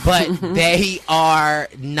 but they are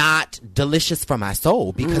not delicious for my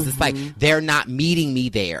soul, because it's like they're not meeting me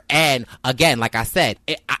there. And again, like I said,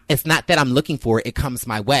 it's not that I'm looking for it, it comes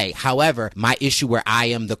my way. However, my issue where I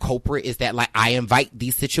am the culprit is that like I invite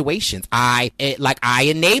these situations, I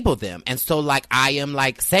enable them. And so like I am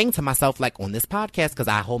like saying to myself, like on this podcast, because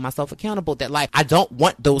I hold myself accountable, that like I don't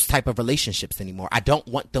want those type of relationships anymore. I don't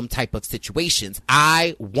want them type of situations.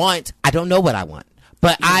 I don't know what I want.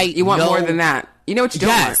 But you want more than that. You know what you don't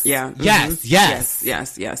want. Yeah.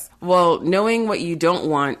 Yes. Well, knowing what you don't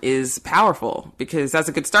want is powerful, because that's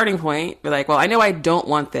a good starting point. You're like, well, I know I don't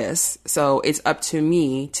want this, so it's up to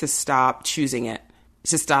me to stop choosing it,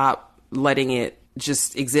 to stop letting it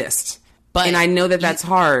just exist. And I know that that's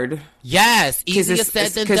hard. Yes, easier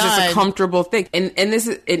said than done. Because it's a comfortable thing. And this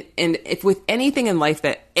is, and if with anything in life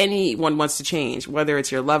that anyone wants to change, whether it's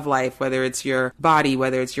your love life, whether it's your body,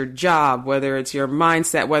 whether it's your job, whether it's your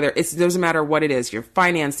mindset, it doesn't matter what it is, your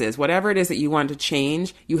finances, whatever it is that you want to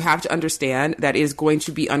change, you have to understand that it is going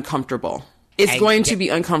to be uncomfortable. It's going to be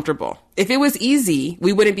uncomfortable. If it was easy,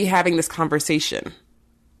 we wouldn't be having this conversation.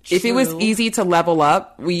 True. If it was easy to level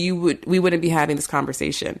up, we wouldn't be having this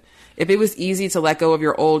conversation. If it was easy to let go of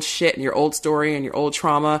your old shit and your old story and your old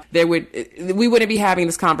trauma, we wouldn't be having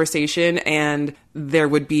this conversation, and there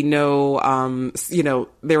would be no,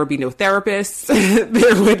 there would be no therapists,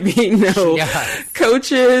 there would be no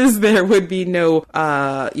coaches, there would be no,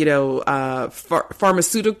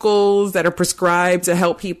 pharmaceuticals that are prescribed to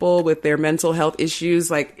help people with their mental health issues.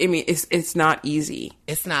 Like, I mean, it's not easy.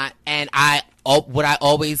 It's not, and why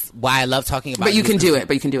I love talking about. But you can do it.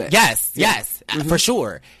 Yes, for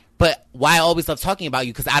sure. But why I always love talking about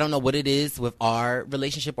you, because I don't know what it is with our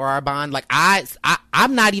relationship or our bond. Like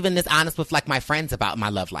I'm not even this honest with like my friends about my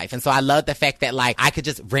love life. And so I love the fact that like I could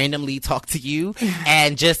just randomly talk to you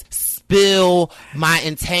and just spill my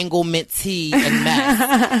entanglement tea and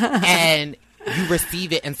mess. And you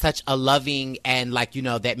receive it in such a loving and like,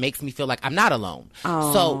 that makes me feel like I'm not alone.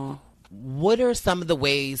 Aww. So what are some of the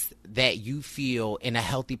ways that you feel in a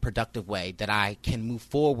healthy, productive way that I can move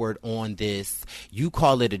forward on this? You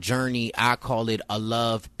call it a journey. I call it a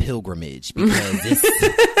love pilgrimage, because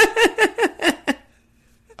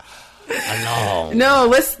alone. No,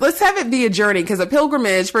 let's have it be a journey, because a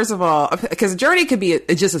pilgrimage, first of all, because a journey could be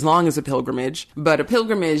just as long as a pilgrimage, but a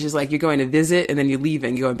pilgrimage is like you're going to visit and then you're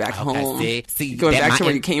leaving, going back home, going back to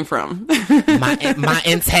where you came from. my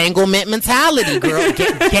entanglement mentality, girl.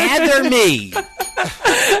 Gather me.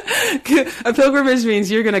 A pilgrimage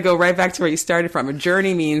means you're going to go right back to where you started from. A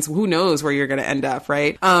journey means who knows where you're going to end up,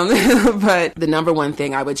 right? But the number one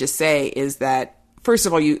thing I would just say is that, first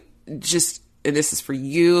of all, you just, and this is for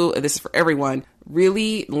you, and this is for everyone,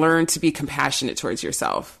 really learn to be compassionate towards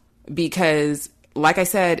yourself. Because, like I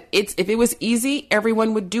said, if it was easy,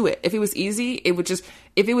 everyone would do it. If it was easy,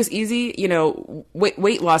 you know,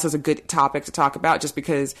 weight loss is a good topic to talk about, just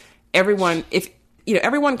because everyone,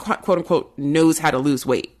 everyone quote unquote knows how to lose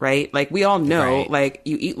weight, right? Like we all know, right. Like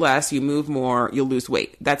you eat less, you move more, you'll lose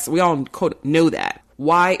weight. We all quote know that.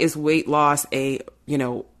 Why is weight loss a,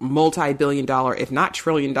 multi-billion-dollar, if not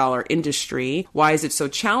trillion-dollar industry? Why is it so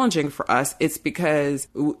challenging for us? It's because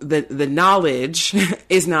the knowledge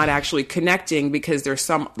is not actually connecting, because there's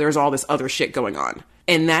all this other shit going on.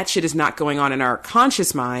 And that shit is not going on in our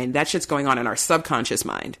conscious mind. That shit's going on in our subconscious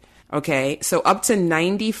mind. Okay. So up to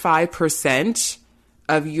 95%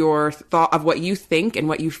 of your thought, of what you think and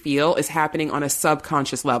what you feel, is happening on a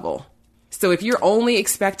subconscious level. So if you're only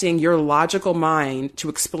expecting your logical mind to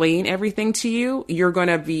explain everything to you, you're going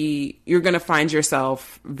to find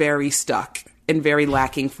yourself very stuck and very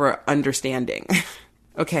lacking for understanding.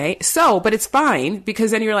 Okay. So, but it's fine,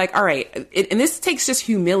 because then you're like, all right. And this takes just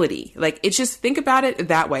humility. Like, it's just, think about it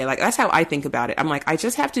that way. Like, that's how I think about it. I'm like, I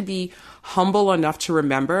just have to be humble enough to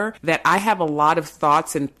remember that I have a lot of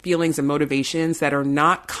thoughts and feelings and motivations that are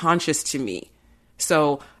not conscious to me.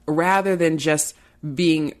 So rather than just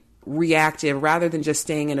being reactive, rather than just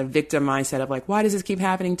staying in a victim mindset of like, why does this keep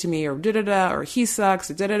happening to me, or da-da-da, or he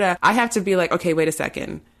sucks, or da-da-da, I have to be like, okay, wait a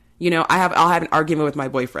second. I'll have an argument with my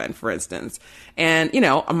boyfriend, for instance. And,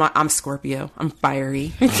 I'm Scorpio. I'm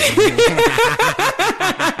fiery.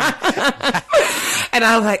 And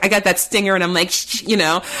I got that stinger, and I'm like, we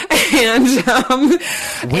know.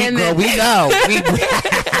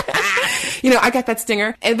 I got that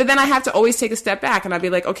stinger. But then I have to always take a step back, and I'd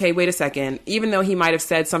be like, okay, wait a second. Even though he might have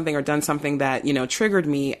said something or done something that, triggered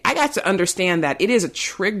me, I got to understand that it is a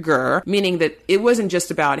trigger, meaning that it wasn't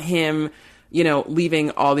just about him,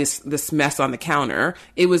 leaving all this mess on the counter.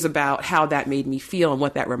 It was about how that made me feel and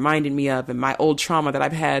what that reminded me of, and my old trauma that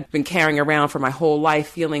I've been carrying around for my whole life,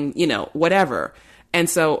 feeling, whatever. And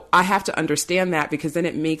so I have to understand that, because then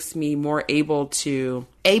it makes me more able to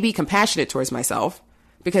be compassionate towards myself,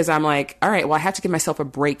 because I'm like, all right, well, I have to give myself a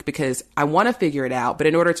break, because I want to figure it out. But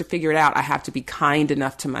in order to figure it out, I have to be kind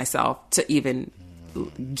enough to myself to even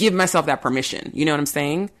give myself that permission. You know what I'm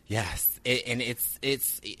saying? Yes.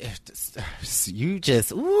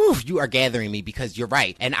 You are gathering me, because you're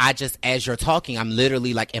right. And as you're talking, I'm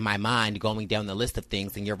literally like in my mind going down the list of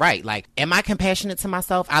things, and you're right. Like, am I compassionate to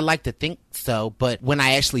myself? I like to think so, but when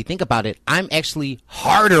I actually think about it, I'm actually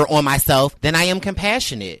harder on myself than I am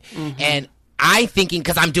compassionate. Mm-hmm. And I'm thinking,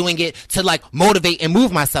 because I'm doing it to like motivate and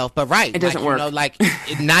move myself, but right. It doesn't work.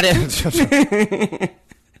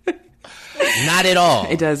 Not at all.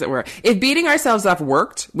 It doesn't work. If beating ourselves up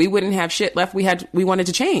worked, we wouldn't have shit left we wanted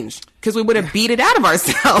to change, because we would have beat it out of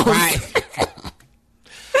ourselves. Right.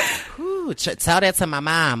 Ooh, tell that to my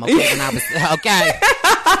mom. Okay, when I was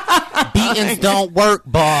beatings don't work,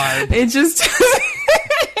 Barb. It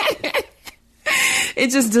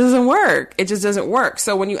just doesn't work. It just doesn't work.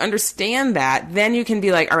 So when you understand that, then you can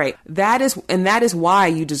be like, all right, that is why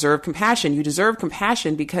you deserve compassion. You deserve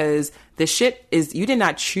compassion because the shit is, you did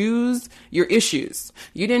not choose your issues.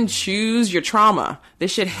 You didn't choose your trauma.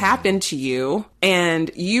 This shit happened to you,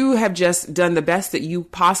 and you have just done the best that you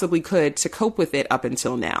possibly could to cope with it up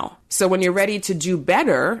until now. So when you're ready to do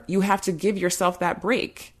better, you have to give yourself that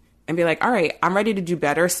break and be like, all right, I'm ready to do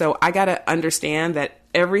better. So I got to understand that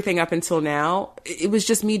everything up until now, it was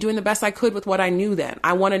just me doing the best I could with what I knew then.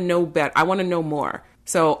 I want to know better. I want to know more.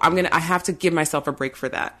 So I have to give myself a break for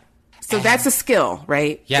that. So that's a skill,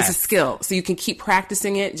 right? Yes. It's a skill. So you can keep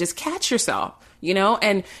practicing it. Just catch yourself,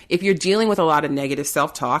 and if you're dealing with a lot of negative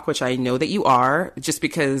self-talk, which I know that you are, just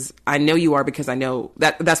because I know you are, because I know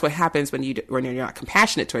that's what happens when you're not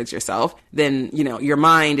compassionate towards yourself, then, your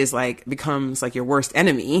mind becomes like your worst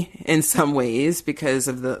enemy in some ways because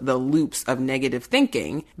of the loops of negative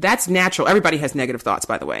thinking. That's natural. Everybody has negative thoughts,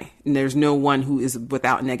 by the way. And there's no one who is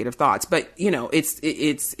without negative thoughts, but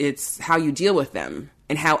it's how you deal with them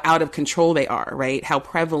and how out of control they are, right? How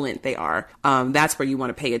prevalent they are. That's where you want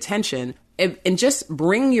to pay attention. And just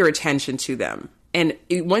bring your attention to them. And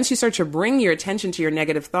once you start to bring your attention to your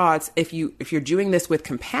negative thoughts, if you're doing this with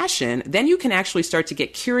compassion, then you can actually start to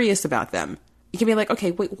get curious about them. You can be like,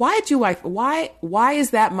 okay, wait, why is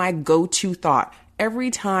that my go-to thought?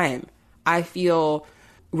 Every time I feel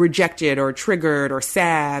rejected or triggered or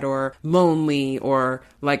sad or lonely or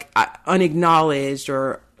like unacknowledged,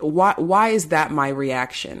 or why is that my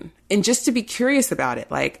reaction? And just to be curious about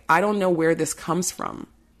it, like, I don't know where this comes from.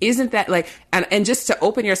 Isn't that like, and just to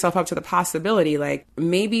open yourself up to the possibility, like,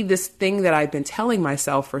 maybe this thing that I've been telling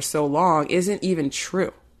myself for so long isn't even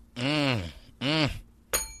true.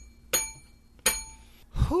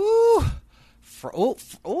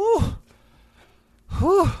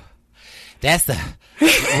 That's the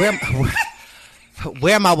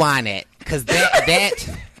where my wine at? Because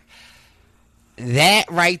that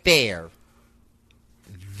right there,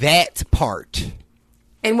 that part.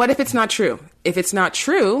 And what if it's not true? If it's not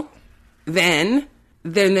true, then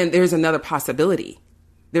there's another possibility.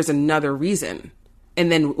 There's another reason.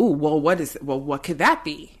 And then, what could that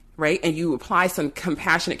be? Right? And you apply some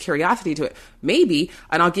compassionate curiosity to it. Maybe,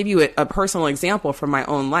 and I'll give you a personal example from my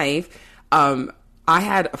own life. I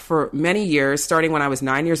had for many years, starting when I was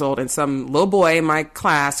 9 years old, and some little boy in my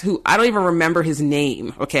class who I don't even remember his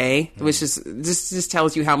name, okay? Which just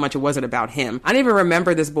tells you how much it wasn't about him. I don't even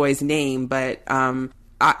remember this boy's name, but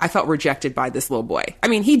I felt rejected by this little boy. I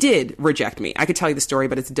mean, he did reject me. I could tell you the story,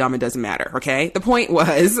 but it's dumb. It doesn't matter. Okay. The point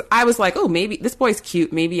was, I was like, oh, maybe this boy's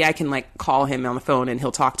cute. Maybe I can like call him on the phone and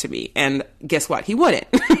he'll talk to me. And guess what? He wouldn't.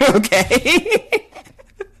 Okay.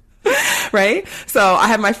 Right. So I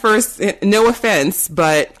had my first, no offense,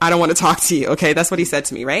 but I don't want to talk to you. Okay. That's what he said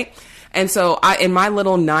to me. Right. And so in my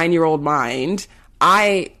little 9-year-old mind,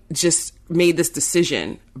 I just made this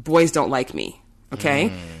decision. Boys don't like me.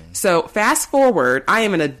 Okay. So fast forward, I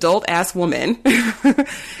am an adult ass woman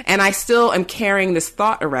and I still am carrying this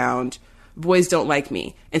thought around, boys don't like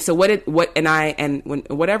me. And so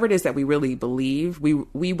whatever it is that we really believe,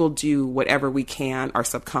 we will do whatever we can, our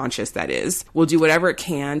subconscious that is, will do whatever it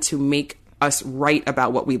can to make us right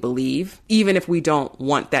about what we believe, even if we don't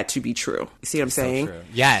want that to be true. You see what I'm saying? So true.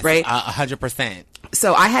 Yes. Right? 100%.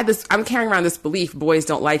 So I'm carrying around this belief, boys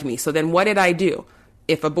don't like me. So then what did I do?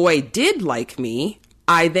 If a boy did like me,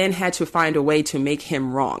 I then had to find a way to make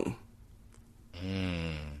him wrong.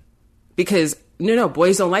 Because, no,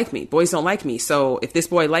 boys don't like me. Boys don't like me. So if this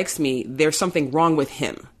boy likes me, there's something wrong with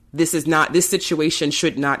him. This situation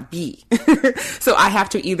should not be. So I have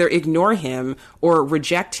to either ignore him or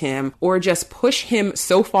reject him or just push him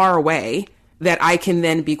so far away that I can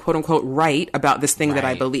then be quote unquote right about this thing that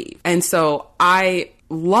I believe. And so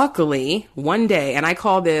luckily, one day, and I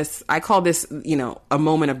call this, a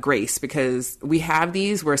moment of grace, because we have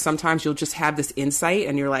these where sometimes you'll just have this insight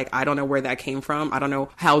and you're like, I don't know where that came from. I don't know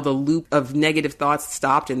how the loop of negative thoughts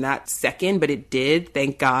stopped in that second, but it did,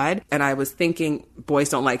 thank God. And I was thinking, boys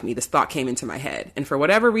don't like me. This thought came into my head. And for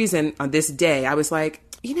whatever reason, on this day, I was like,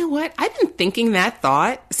 you know what? I've been thinking that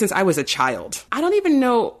thought since I was a child. I don't even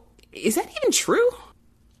know, is that even true?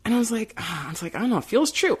 And I was like, I don't know, it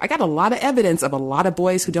feels true. I got a lot of evidence of a lot of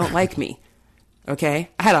boys who don't like me. Okay.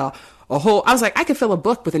 I had I was like, I could fill a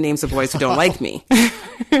book with the names of boys who don't like me.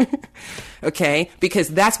 Okay. Because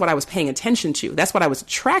that's what I was paying attention to. That's what I was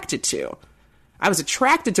attracted to. I was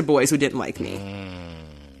attracted to boys who didn't like me.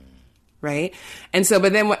 Right. And so,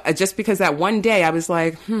 but then just because that one day I was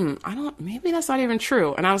like, maybe that's not even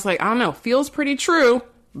true. And I was like, I don't know, feels pretty true,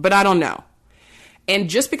 but I don't know.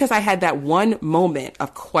 And just because I had that one moment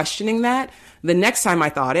of questioning that, the next time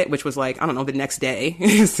I thought it, which was like, I don't know, the next day,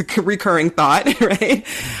 it's a recurring thought, right?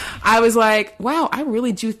 I was like, wow, I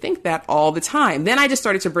really do think that all the time. Then I just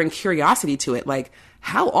started to bring curiosity to it. Like,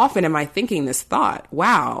 how often am I thinking this thought?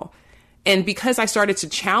 Wow. And because I started to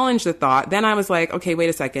challenge the thought, then I was like, okay,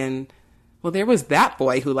 wait a second. Well, there was that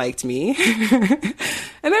boy who liked me. And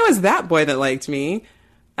there was that boy that liked me.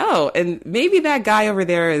 Oh, and maybe that guy over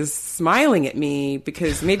there is smiling at me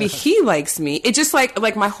because maybe he likes me. It just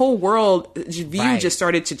like my whole world view just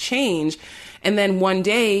started to change. And then one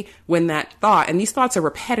day when that thought, and these thoughts are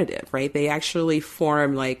repetitive, right? They actually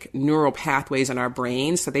form like neural pathways in our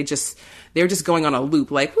brains. So they're just going on a loop,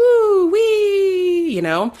 like, woo, wee,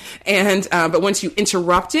 and, but once you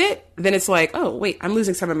interrupt it, then it's like, oh, wait, I'm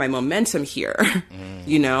losing some of my momentum here,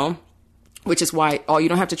 which is why you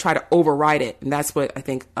don't have to try to override it. And that's what I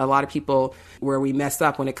think a lot of people, where we mess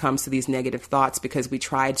up when it comes to these negative thoughts, because we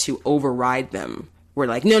try to override them. We're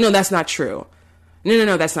like, no, that's not true.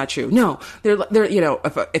 No, that's not true. No, they're,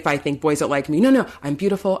 if I think boys don't like me, no, I'm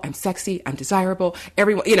beautiful, I'm sexy, I'm desirable.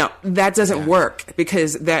 Everyone, that doesn't work,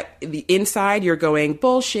 because the inside you're going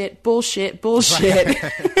bullshit.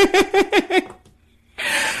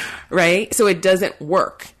 right? So it doesn't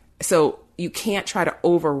work. So you can't try to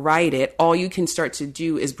override it. All you can start to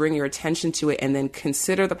do is bring your attention to it and then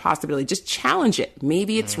consider the possibility. Just challenge it.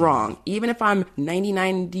 Maybe it's wrong. Even if I'm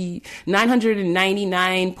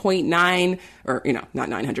 999.9, or, not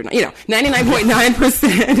 900,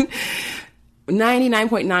 99.9%,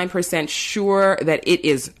 99.9% sure that it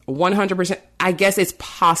is 100%. I guess it's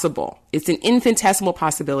possible. It's an infinitesimal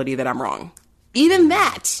possibility that I'm wrong. Even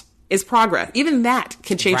that is progress. Even that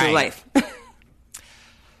can change your life.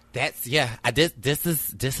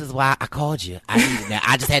 This is why I called you.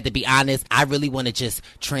 I just had to be honest. I really want to just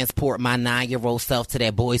transport my 9-year-old self to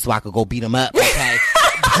that boy so I could go beat him up. Okay.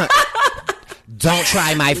 Don't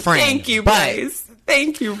try my friend. Thank you, Bryce.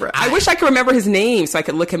 Thank you, bro. I wish I could remember his name so I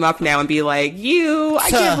could look him up now and be like, I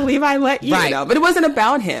can't believe I let you know. But it wasn't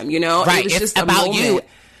about him, Right. It was it's just about you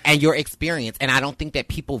and your experience. And I don't think that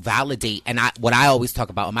people validate. And what I always talk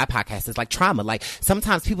about on my podcast is like trauma. Like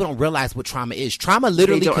sometimes people don't realize what trauma is. Trauma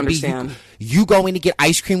literally can be you going to get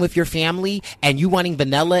ice cream with your family and you wanting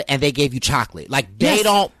vanilla and they gave you chocolate. Like they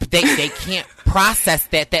can't process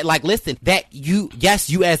that like, listen, that you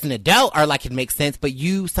as an adult are like, it makes sense, but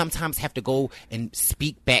you sometimes have to go and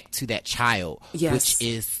speak back to that child, which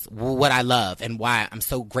is what I love and why I'm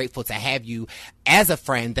so grateful to have you as a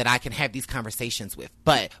friend that I can have these conversations with.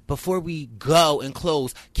 But before we go and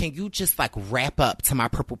close, can you just like wrap up to my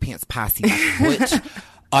Purple Pants posse? Like, which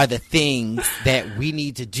are the things that we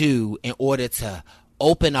need to do in order to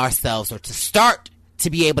open ourselves or to start to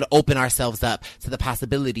be able to open ourselves up to the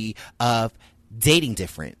possibility of dating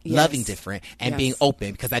different, loving different, and being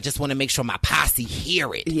open, because I just want to make sure my posse hear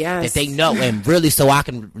it, that they know, and really so I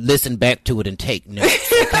can listen back to it and take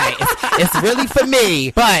notes. Okay, it's really for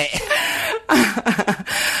me, but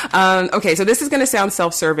okay, so this is going to sound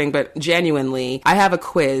self-serving, but genuinely, I have a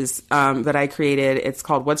quiz that I created. It's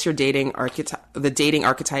called "What's Your Dating Archetype?" The Dating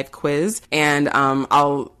Archetype Quiz, and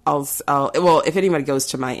I'll if anybody goes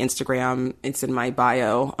to my Instagram, it's in my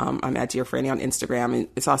bio. I'm at Dear Franny on Instagram, and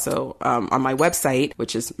it's also on my website,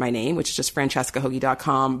 which is my name, which is just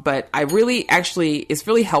francescahoagie.com. But I really, it's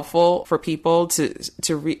really helpful for people to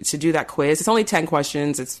do that quiz. It's only 10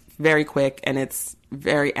 questions. It's very quick and it's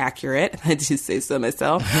very accurate. I do say so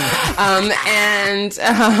myself.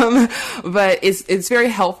 But it's very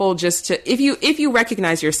helpful just to, if you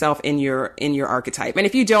recognize yourself in your archetype. And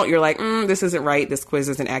if you don't, you're like, this isn't right. This quiz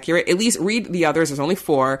isn't accurate. At least read the others. There's only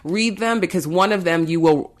 4. Read them, because one of them you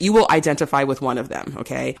will identify with one of them.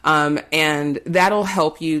 Okay. And that'll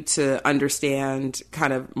help you to understand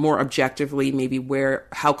kind of more objectively, maybe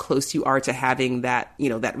how close you are to having that,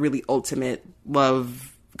 that really ultimate love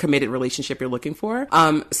committed relationship you're looking for.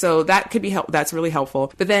 So that could be that's really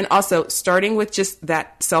helpful. But then also starting with just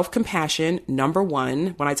that self-compassion, number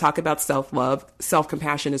 1. When I talk about self-love,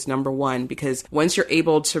 self-compassion is number 1, because once you're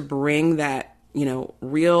able to bring that,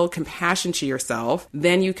 real compassion to yourself,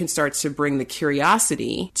 then you can start to bring the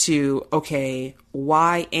curiosity to, okay,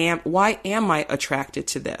 why am I attracted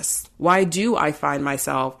to this? Why do I find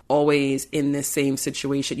myself always in this same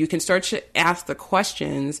situation? You can start to ask the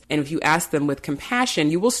questions, and if you ask them with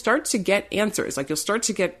compassion, you will start to get answers. Like you'll start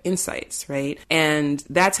to get insights, right? And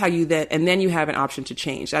that's how then you have an option to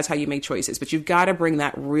change. That's how you make choices. But you've got to bring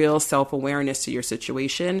that real self-awareness to your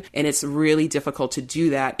situation, and it's really difficult to do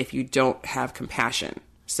that if you don't have compassion.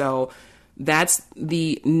 So that's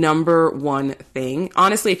the number 1 thing.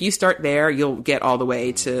 Honestly, if you start there, you'll get all the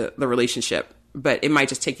way to the relationship, but it might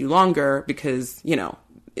just take you longer because,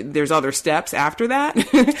 there's other steps after that,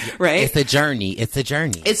 right? It's a journey,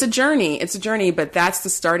 but that's the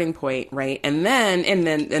starting point, right? And then,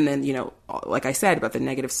 like I said about the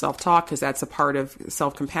negative self-talk, because that's a part of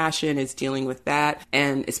self-compassion, is dealing with that.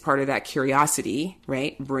 And it's part of that curiosity,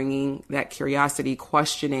 right? Bringing that curiosity,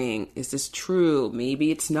 questioning, is this true?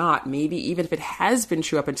 Maybe it's not. Maybe even if it has been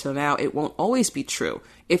true up until now, it won't always be true.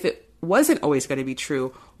 If it wasn't always going to be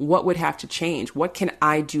true, what would have to change? What can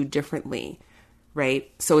I do differently?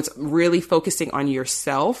 Right? So it's really focusing on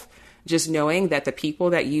yourself, just knowing that the people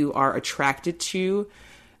that you are attracted to,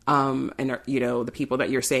 and the people that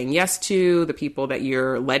you're saying yes to, the people that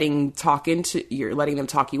you're letting them talk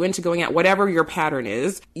you into going out, whatever your pattern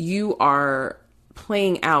is, you are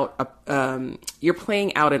playing out an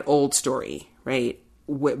old story, right?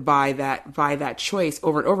 By that choice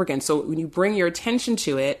over and over again. So when you bring your attention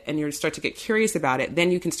to it and you start to get curious about it,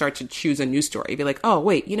 then you can start to choose a new story. Be like, oh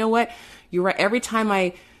wait, you know what? You're right. Every time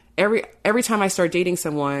I start dating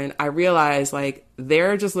someone, I realize like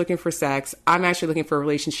they're just looking for sex. I'm actually looking for a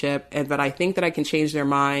relationship, but I think that I can change their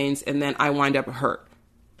minds, and then I wind up hurt.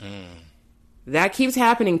 That keeps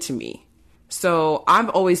happening to me. So I've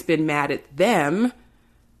always been mad at them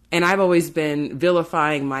And I've always been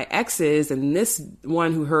vilifying my exes and this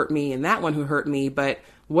one who hurt me and that one who hurt me. But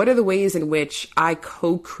what are the ways in which I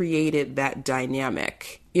co-created that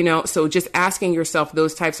dynamic? You know, so just asking yourself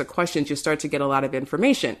those types of questions, you start to get a lot of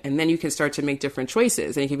information, and then you can start to make different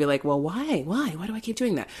choices. And you can be like, well, why do I keep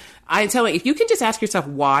doing that? I tell you, if you can just ask yourself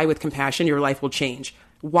why with compassion, your life will change.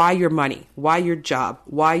 Why your money? Why your job?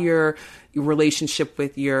 Why your relationship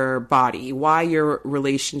with your body? Why your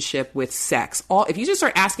relationship with sex? If you just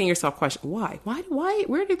start asking yourself questions, why,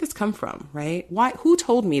 where did this come from? Right? Why, who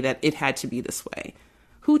told me that it had to be this way?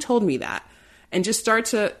 Who told me that? And just start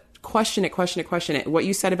to question it. What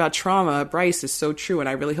you said about trauma, Bryce, is so true. And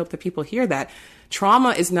I really hope that people hear that. Trauma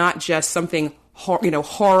is not just something,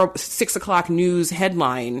 horrible, 6 o'clock news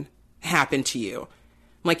headline happened to you.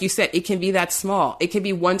 Like you said, it can be that small. It can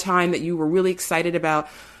be one time that you were really excited about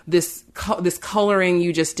this coloring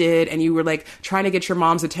you just did, and you were like trying to get your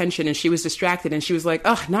mom's attention, and she was distracted, and she was like,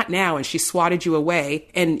 oh, not now. And she swatted you away,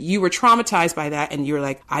 and you were traumatized by that. And you were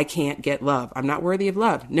like, I can't get love. I'm not worthy of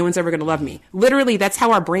love. No one's ever going to love me. Literally, that's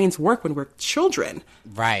how our brains work when we're children.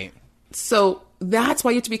 Right. So that's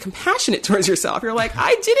why you have to be compassionate towards yourself. You're like,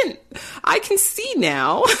 I can see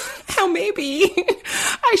now how maybe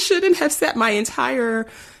I shouldn't have set my entire,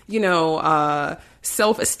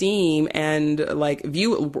 self-esteem and like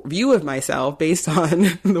view of myself based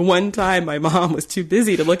on the one time my mom was too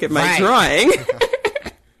busy to look at my drawing.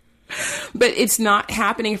 But it's not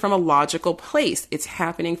happening from a logical place. It's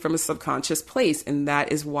happening from a subconscious place. And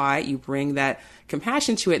that is why you bring that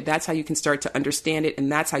compassion to it. That's how you can start to understand it.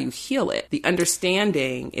 And that's how you heal it. The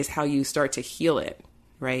understanding is how you start to heal it.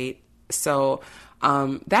 Right. So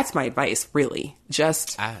that's my advice, really.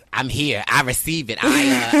 Just I'm here. I receive it.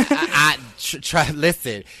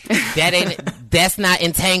 Listen, that's not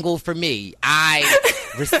entangled for me. I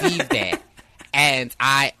receive that. And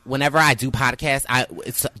whenever I do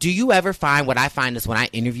podcasts, do you ever find, what I find is when I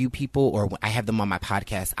interview people or when I have them on my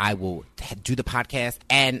podcast, I will do the podcast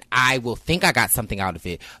and I will think I got something out of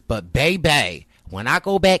it. But baby, when I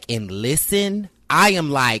go back and listen, I am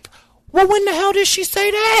like, well, when the hell did she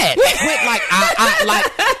say that?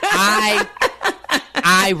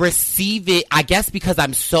 I receive it, I guess, because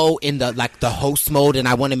I'm so in the host mode, and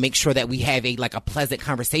I want to make sure that we have a pleasant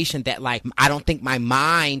conversation that I don't think my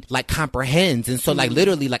mind comprehends. And so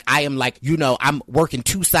literally I am I'm working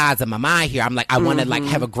two sides of my mind here. I'm I want to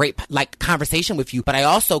have a great conversation with you, but I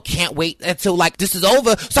also can't wait until this is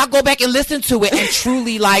over so I go back and listen to it and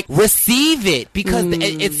truly receive it, because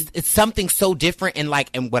it's something so different. And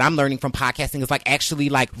what I'm learning from podcasting is actually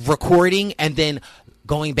recording and then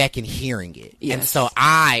going back and hearing it. Yes. And so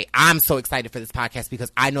I'm so excited for this podcast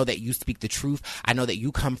because I know that you speak the truth. I know that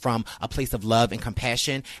you come from a place of love and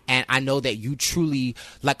compassion. And I know that you truly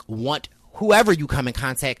want whoever you come in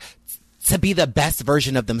contact to be the best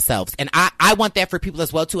version of themselves. And I want that for people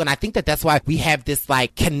as well too. And I think that that's why we have this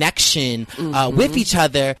connection with each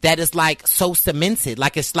other that is so cemented.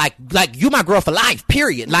 It's you my girl for life,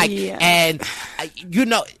 period. And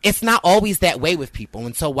it's not always that way with people.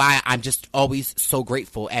 And so why I'm just always so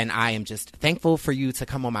grateful. And I am just thankful for you to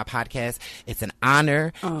come on my podcast. It's an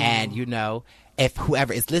honor. And if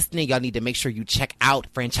whoever is listening, y'all need to make sure you check out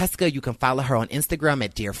Francesca. You can follow her on Instagram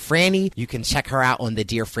at Dear Franny. You can check her out on the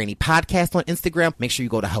Dear Franny podcast on Instagram. Make sure you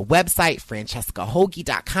go to her website,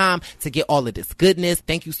 francescahoagie.com, to get all of this goodness.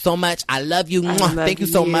 Thank you so much. I love you. Thank you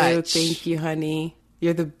so much. Thank you, honey.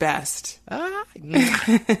 You're the best. It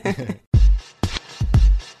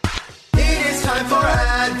is time for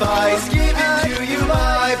advice, given to you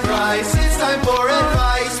by Bryce. It's time for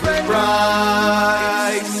advice with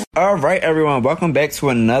Bryce. All right, everyone, welcome back to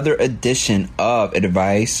another edition of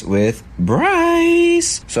Advice with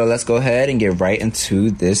Bryce. So let's go ahead and get right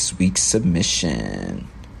into this week's submission.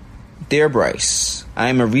 Dear Bryce, I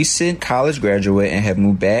am a recent college graduate and have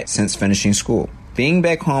moved back since finishing school. Being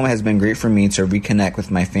back home has been great for me to reconnect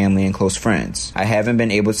with my family and close friends. I haven't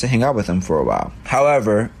been able to hang out with them for a while.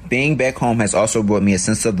 However, being back home has also brought me a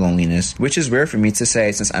sense of loneliness, which is rare for me to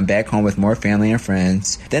say since I'm back home with more family and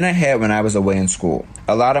friends than I had when I was away in school.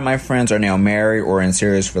 A lot of my friends are now married or in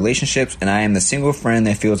serious relationships, and I am the single friend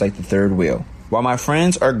that feels like the third wheel. While my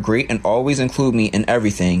friends are great and always include me in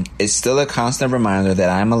everything, it's still a constant reminder that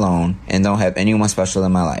I'm alone and don't have anyone special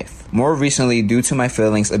in my life. More recently, due to my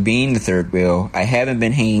feelings of being the third wheel, I haven't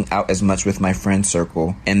been hanging out as much with my friend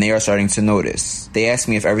circle, and they are starting to notice. They ask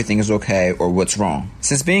me if everything is okay or what's wrong.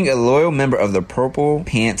 Since being a loyal member of the Purple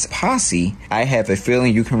Pants Posse, I have a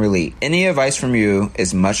feeling you can relate. Any advice from you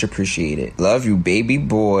is much appreciated. Love you, baby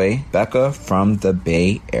boy. Becca from the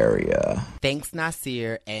Bay Area. Thanks,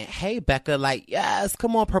 Nasir. And hey, Becca, yes,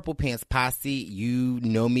 come on, Purple Pants Posse. You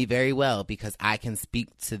know me very well because I can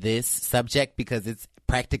speak to this subject because it's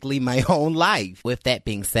practically my own life. With that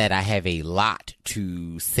being said, I have a lot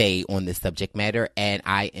to say on this subject matter, and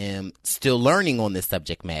I am still learning on this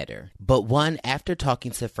subject matter. But one, after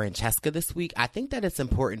talking to Francesca this week, I think that it's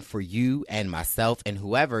important for you and myself and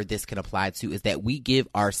whoever this can apply to is that we give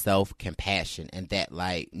ourselves compassion, and that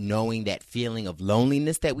knowing that feeling of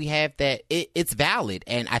loneliness that we have, that it's valid.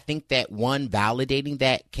 And I think that one, validating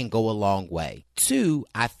that can go a long way. Two,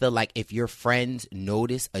 I feel like if your friends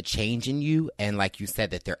notice a change in you, and like you said,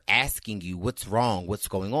 that they're asking you what's wrong, what's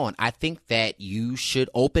going on, I think that you should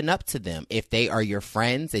open up to them. If they are your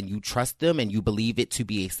friends and you trust them and you believe it to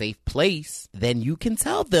be a safe place, then you can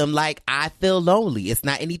tell them, I feel lonely. It's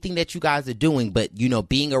not anything that you guys are doing, but,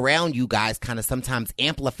 being around you guys kind of sometimes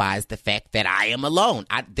amplifies the fact that I am alone.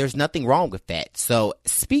 There's nothing wrong with that. So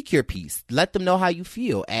speak your piece. Let them know how you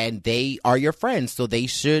feel, and they are your friends, so they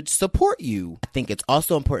should support you. I think it's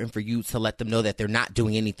also important for you to let them know that they're not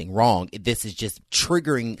doing anything wrong. This is just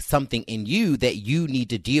triggering something in you that you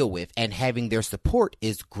need to deal with, and having their support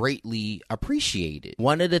is greatly appreciated.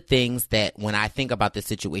 One of the things that when I think about this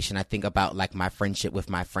situation, I think about my friendship with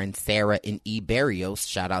my friend Sarah and E. Barrios.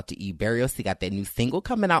 Shout out to E. Barrios. He got that new single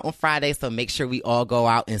coming out on Friday, so make sure we all go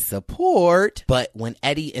out and support. But when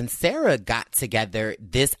Eddie and Sarah got together,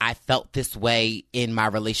 I felt this way in my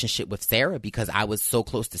relationship with Sarah because I was so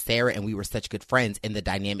close to Sarah and we were such good friends, and the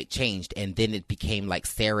dynamic changed, and then it became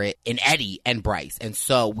Sarah and Eddie and Bryce. And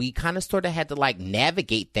so we kind of sort of had to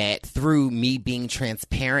navigate that through me being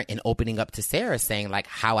transparent and opening up to Sarah, saying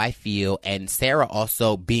how I feel, and Sarah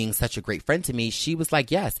also being such a great friend to me. She was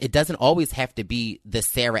like, yes, it doesn't always have to be the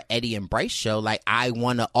Sarah, Eddie, and Bryce show. I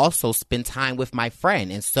want to also spend time with my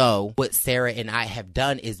friend. And so what Sarah and I have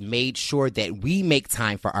done is made sure that we make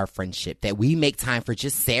time for our friendship, that we make time for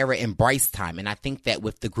just Sarah and Bryce time. And I think that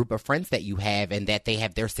with the group of friends that you have and that they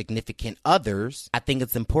have their significant others, I think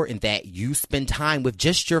it's important that you spend time with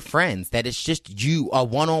just your friends, that it's just you, a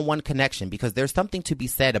one-on-one connection, because there's something to be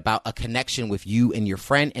said about a connection with you and your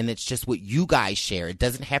friend, and it's just what you guys share. It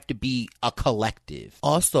doesn't have to be a collective.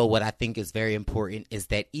 Also, what I think is very important is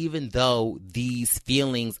that even though these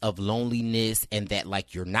feelings of loneliness and that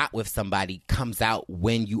you're not with somebody comes out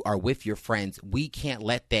when you are with your friends, we can't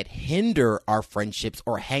let that hinder our friendships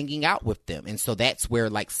or hanging out with them. And so that's where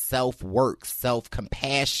self-work,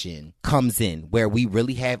 self-compassion comes in, where we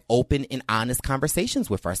really have open and honest conversations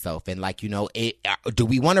with ourselves. And do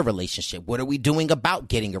we want a relationship? What are we doing about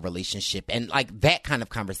getting a relationship? And that kind of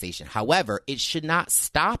conversation. However, it should not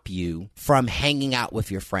stop you from hanging out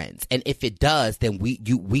with your friends. And if it does, then we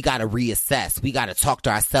got to reassess. We got to talk to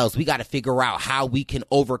ourselves. We got to figure out how we can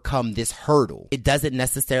overcome this hurdle. It doesn't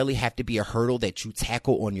necessarily have to be a hurdle that you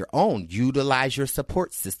tackle on your own. Utilize your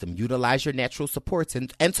support system. Utilize your natural supports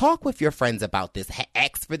and talk with your friends about this.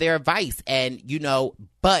 Ask for their advice, and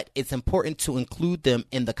but it's important to include them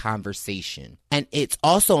in the conversation. And it's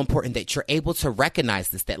also important that you're able to recognize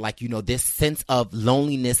this, that this sense of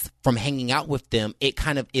loneliness from hanging out with them, it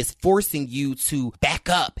kind of is forcing you to back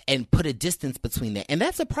up and put a distance between that. And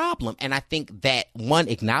that's a problem. And I think that one,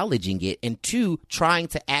 acknowledging it, and two, trying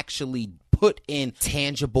to actually put in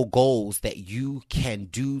tangible goals that you can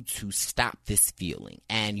do to stop this feeling.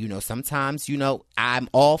 And, sometimes, I'm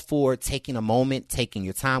all for taking a moment, taking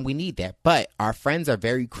your time. We need that. But our friends are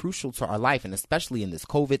very crucial to our life. And especially in this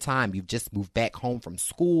COVID time, you've just moved back home from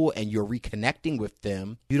school and you're reconnecting with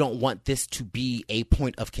them. You don't want this to be a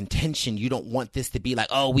point of contention. You don't want this to be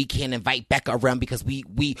we can't invite Becca around because we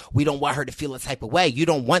don't want her to feel a type of way. You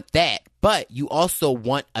don't want that. But you also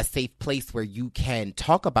want a safe place where you can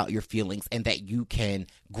talk about your feelings and that you can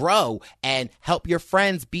grow and help your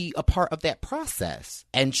friends be a part of that process.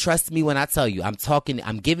 And trust me when I tell you,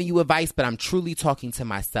 I'm giving you advice, but I'm truly talking to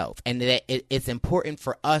myself. And that it's important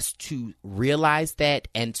for us to realize that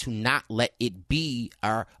and to not let it be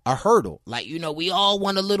a hurdle. We all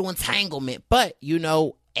want a little entanglement, but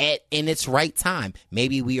in its right time.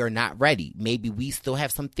 Maybe we are not ready. Maybe we still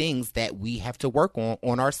have some things that we have to work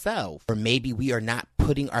on ourselves. Or maybe we are not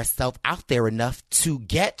putting ourselves out there enough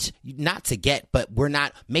but we're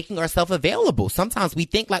not making ourselves available. Sometimes we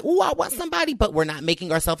think I want somebody, but we're not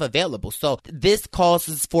making ourselves available. So this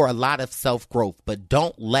causes for a lot of self-growth, but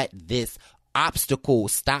don't let this obstacle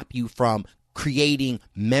stop you from creating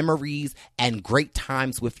memories and great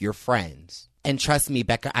times with your friends. And trust me,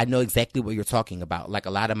 Becca, I know exactly what you're talking about. Like,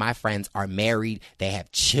 a lot of my friends are married, they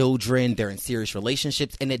have children, they're in serious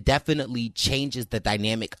relationships, and it definitely changes the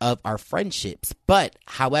dynamic of our friendships. But,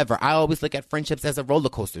 however, I always look at friendships as a roller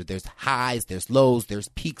coaster. There's highs, there's lows, there's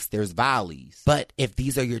peaks, there's valleys. But if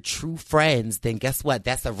these are your true friends, then guess what?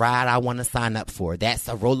 That's a ride I want to sign up for. That's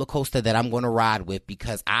a roller coaster that I'm going to ride with,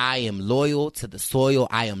 because I am loyal to the soil.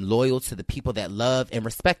 I am loyal to the people that love and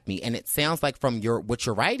respect me. And it sounds like from what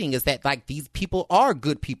you're writing is that, like, these people are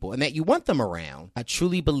good people and that you want them around. I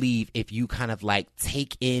truly believe if you kind of like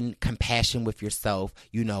take in compassion with yourself,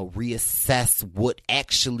 reassess what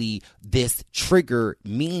actually this trigger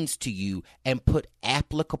means to you and put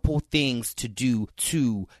applicable things to do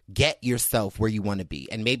to get yourself where you want to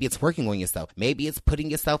be. And maybe it's working on yourself. Maybe it's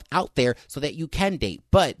putting yourself out there so that you can date,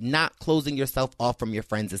 but not closing yourself off from your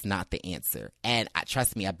friends is not the answer. And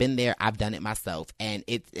trust me, I've been there. I've done it myself, and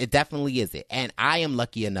it definitely is it. And I am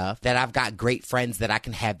lucky enough that I've got great friends that I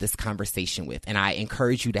can have this conversation with. And I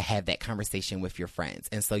encourage you to have that conversation with your friends.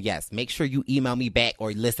 And so, yes, make sure you email me back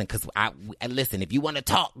or listen, because listen, if you want to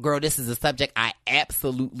talk, girl, this is a subject I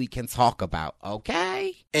absolutely can talk about.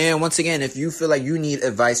 Okay. And once again, if you feel like you need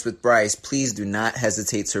advice with Bryce, please do not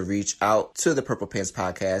hesitate to reach out to the Purple Pants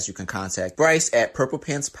Podcast. You can contact Bryce at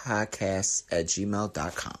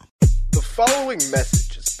purplepantspodcast@gmail.com. The following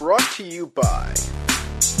message is brought to you by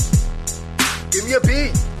Give me a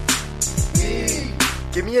B. B.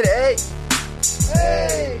 Give me an A.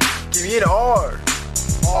 A. Give me an R.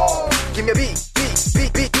 R. Give me a B. B. B.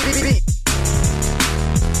 B. B. B. B.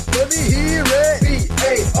 Let me hear it.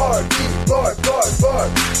 B-A-R-D. Bar. Bar. Bar.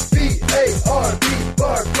 B-A-R-D.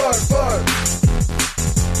 Bar. Bar. Bar.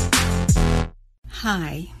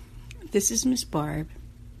 Hi, this is Miss Barb,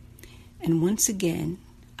 and once again,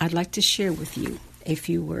 I'd like to share with you a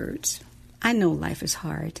few words. I know life is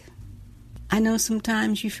hard. I know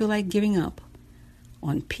sometimes you feel like giving up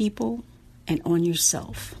on people and on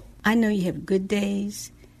yourself. I know you have good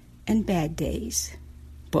days and bad days,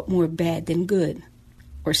 but more bad than good,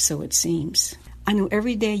 or so it seems. I know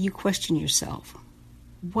every day you question yourself.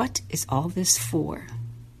 What is all this for?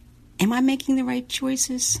 Am I making the right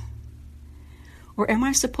choices? Or am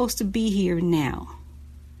I supposed to be here now?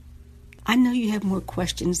 I know you have more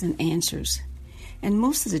questions than answers, and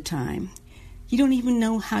most of the time, you don't even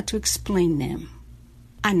know how to explain them.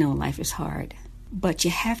 I know life is hard, but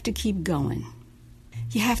you have to keep going.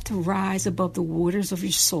 You have to rise above the waters of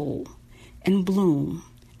your soul and bloom,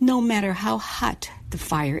 no matter how hot the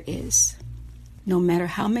fire is, no matter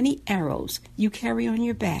how many arrows you carry on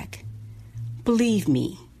your back. Believe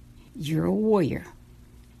me, you're a warrior.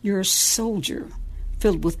 You're a soldier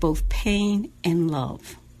filled with both pain and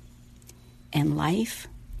love. And life,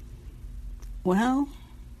 well,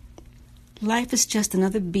 life is just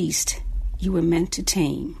another beast you were meant to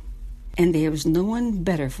tame, and there is no one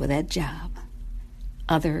better for that job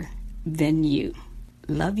other than you.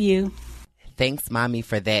 Love you. Thanks, Mommy,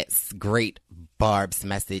 for that great Barb's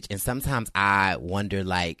message. And sometimes I wonder,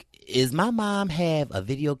 like, is my mom have a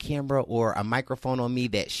video camera or a microphone on me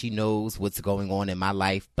that she knows what's going on in my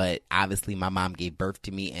life? But obviously my mom gave birth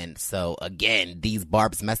to me, and so again, these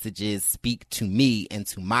Barb's messages speak to me and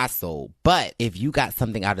to my soul. But if you got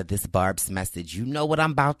something out of this Barb's message, you know what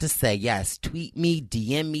I'm about to say. Yes, tweet me,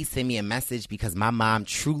 DM me, send me a message, because my mom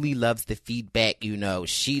truly loves the feedback.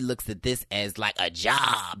 She looks at this as like a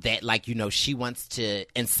job that, like, she wants to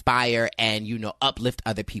inspire and uplift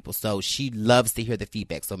other people. So she loves to hear the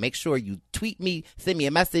feedback. So make sure you tweet me, send me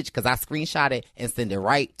a message, because I screenshot it and send it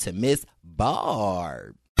right to Miss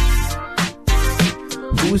Barb.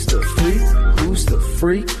 Who's the freak? Who's the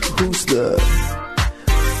freak? Who's the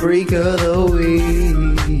freak of the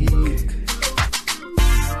week?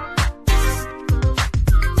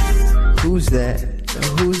 Who's that?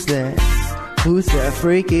 Who's that? Who's that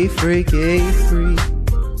freaky, freaky, freak?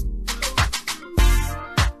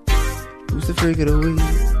 Who's the freak of the week?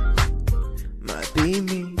 Might be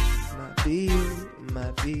me, might be you,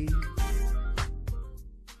 might be.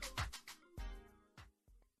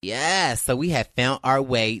 Yeah, so we have found our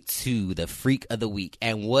way to the Freak of the Week.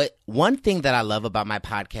 And one thing that I love about my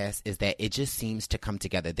podcast is that it just seems to come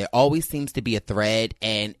together. There always seems to be a thread,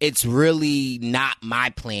 and it's really not my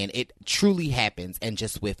plan. It truly happens. And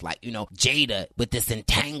just with, like, Jada with this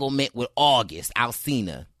entanglement with August,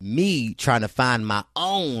 Alcina, me trying to find my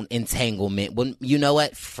own entanglement. When, you know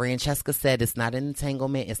what? Francesca said it's not an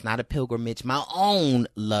entanglement. It's not a pilgrimage. My own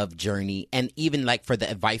love journey. And even like for the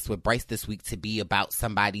advice with Bryce this week to be about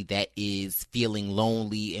somebody somebody that is feeling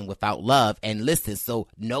lonely and without love. And listen, so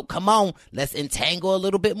no, come on, let's entangle a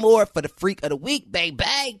little bit more for the freak of the week,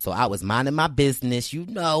 baby. So I was minding my business. You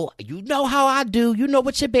know how I do. You know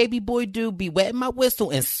what your baby boy do. Be wetting my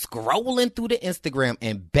whistle and scrolling through the Instagram.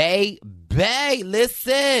 And baby,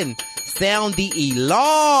 listen, sound the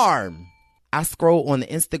alarm. I scroll on the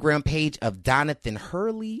Instagram page of Jonathan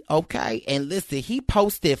Hurley, okay? And listen, he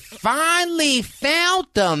posted, finally found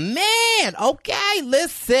the man, okay?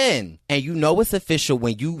 Listen. And you know it's official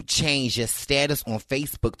when you change your status on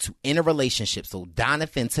Facebook to in a relationship. So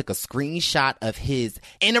Jonathan took a screenshot of his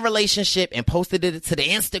in a relationship and posted it to the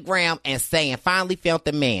Instagram and saying, finally found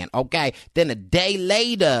the man, okay? Then a day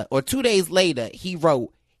later or 2 days later, he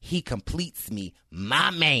wrote, he completes me, my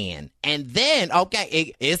man. And then,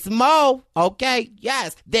 okay, it's Mo, okay,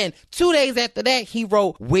 yes. Then 2 days after that, he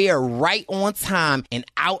wrote, we're right on time and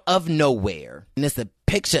out of nowhere. And it's a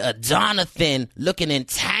picture of Jonathan looking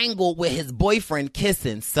entangled with his boyfriend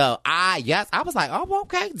kissing. So I was like, oh,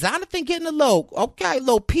 okay, Jonathan getting a little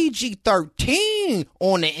PG-13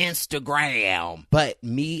 on the Instagram. But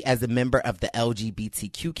me as a member of the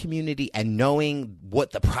LGBTQ community and knowing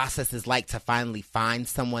what the process is like to finally find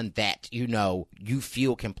someone that, you know, you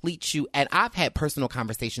feel completes you. And I've had personal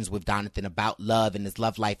conversations with Jonathan about love and his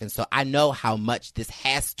love life. And so I know how much this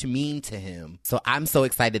has to mean to him. So I'm so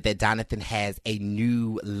excited that Jonathan has a new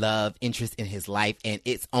love interest in his life, and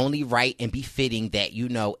it's only right and befitting that, you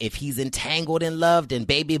know, if he's entangled and loved, and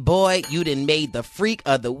baby boy, you done made the freak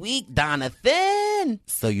of the week, Jonathan.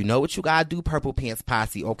 So you know what you gotta do, Purple Pants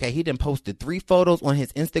Posse, okay? He done posted 3 photos on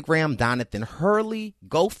his Instagram, Jonathan Hurley.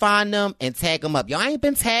 Go find them and tag him up. Y'all ain't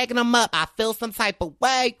been tagging him up. I feel some type of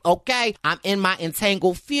way, okay? I'm in my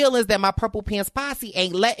entangled feelings that my Purple Pants Posse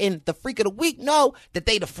ain't letting the freak of the week know that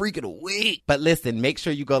they the freak of the week. But listen, make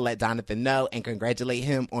sure you go let Jonathan know and congratulate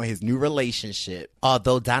him on his new relationship.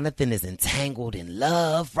 Although Jonathan is entangled in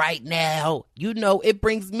love right now, you know, it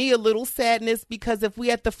brings me a little sadness, because if we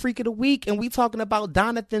at the freak of the week and we talking about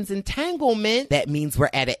Jonathan's entanglement, that means we're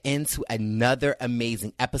at an end to another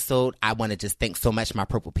amazing episode. I want to just thank so much my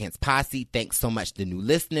Purple Pants Posse. Thanks so much the new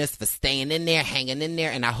listeners for staying in there, hanging in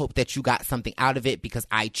there, and I hope that you got something out of it, because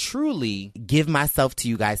I truly give myself to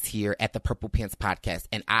you guys here at the Purple Pants Podcast,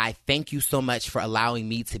 and I thank you so much for allowing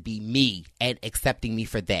me to be me and accepting me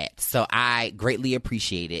for that. So I greatly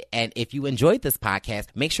appreciate it. And if you enjoyed this podcast,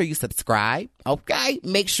 make sure you subscribe, okay?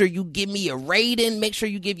 Make sure you give me a rating. Make sure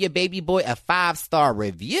you give your baby boy a 5-star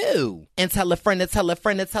review. And tell a friend to tell a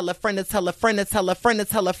friend to tell a friend to tell a friend to tell a friend to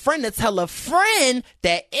tell a friend to tell a friend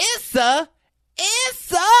that it's the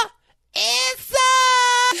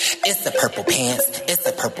Purple Pants, it's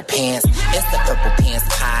the Purple Pants, it's the Purple Pants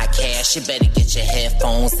podcast. You better get your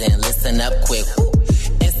headphones and listen up quick.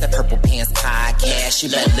 It's the Purple Pants podcast. You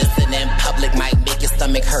better listen in public, might make your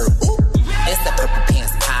stomach hurt. It's the Purple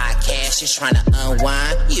Pants podcast. You're trying to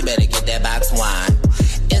unwind, you better get that box wine.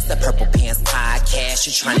 It's the Purple Pants podcast.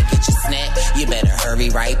 You're trying to get your snack, you better hurry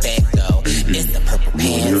right back though. It's the Purple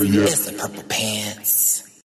Pants, it's the Purple Pants.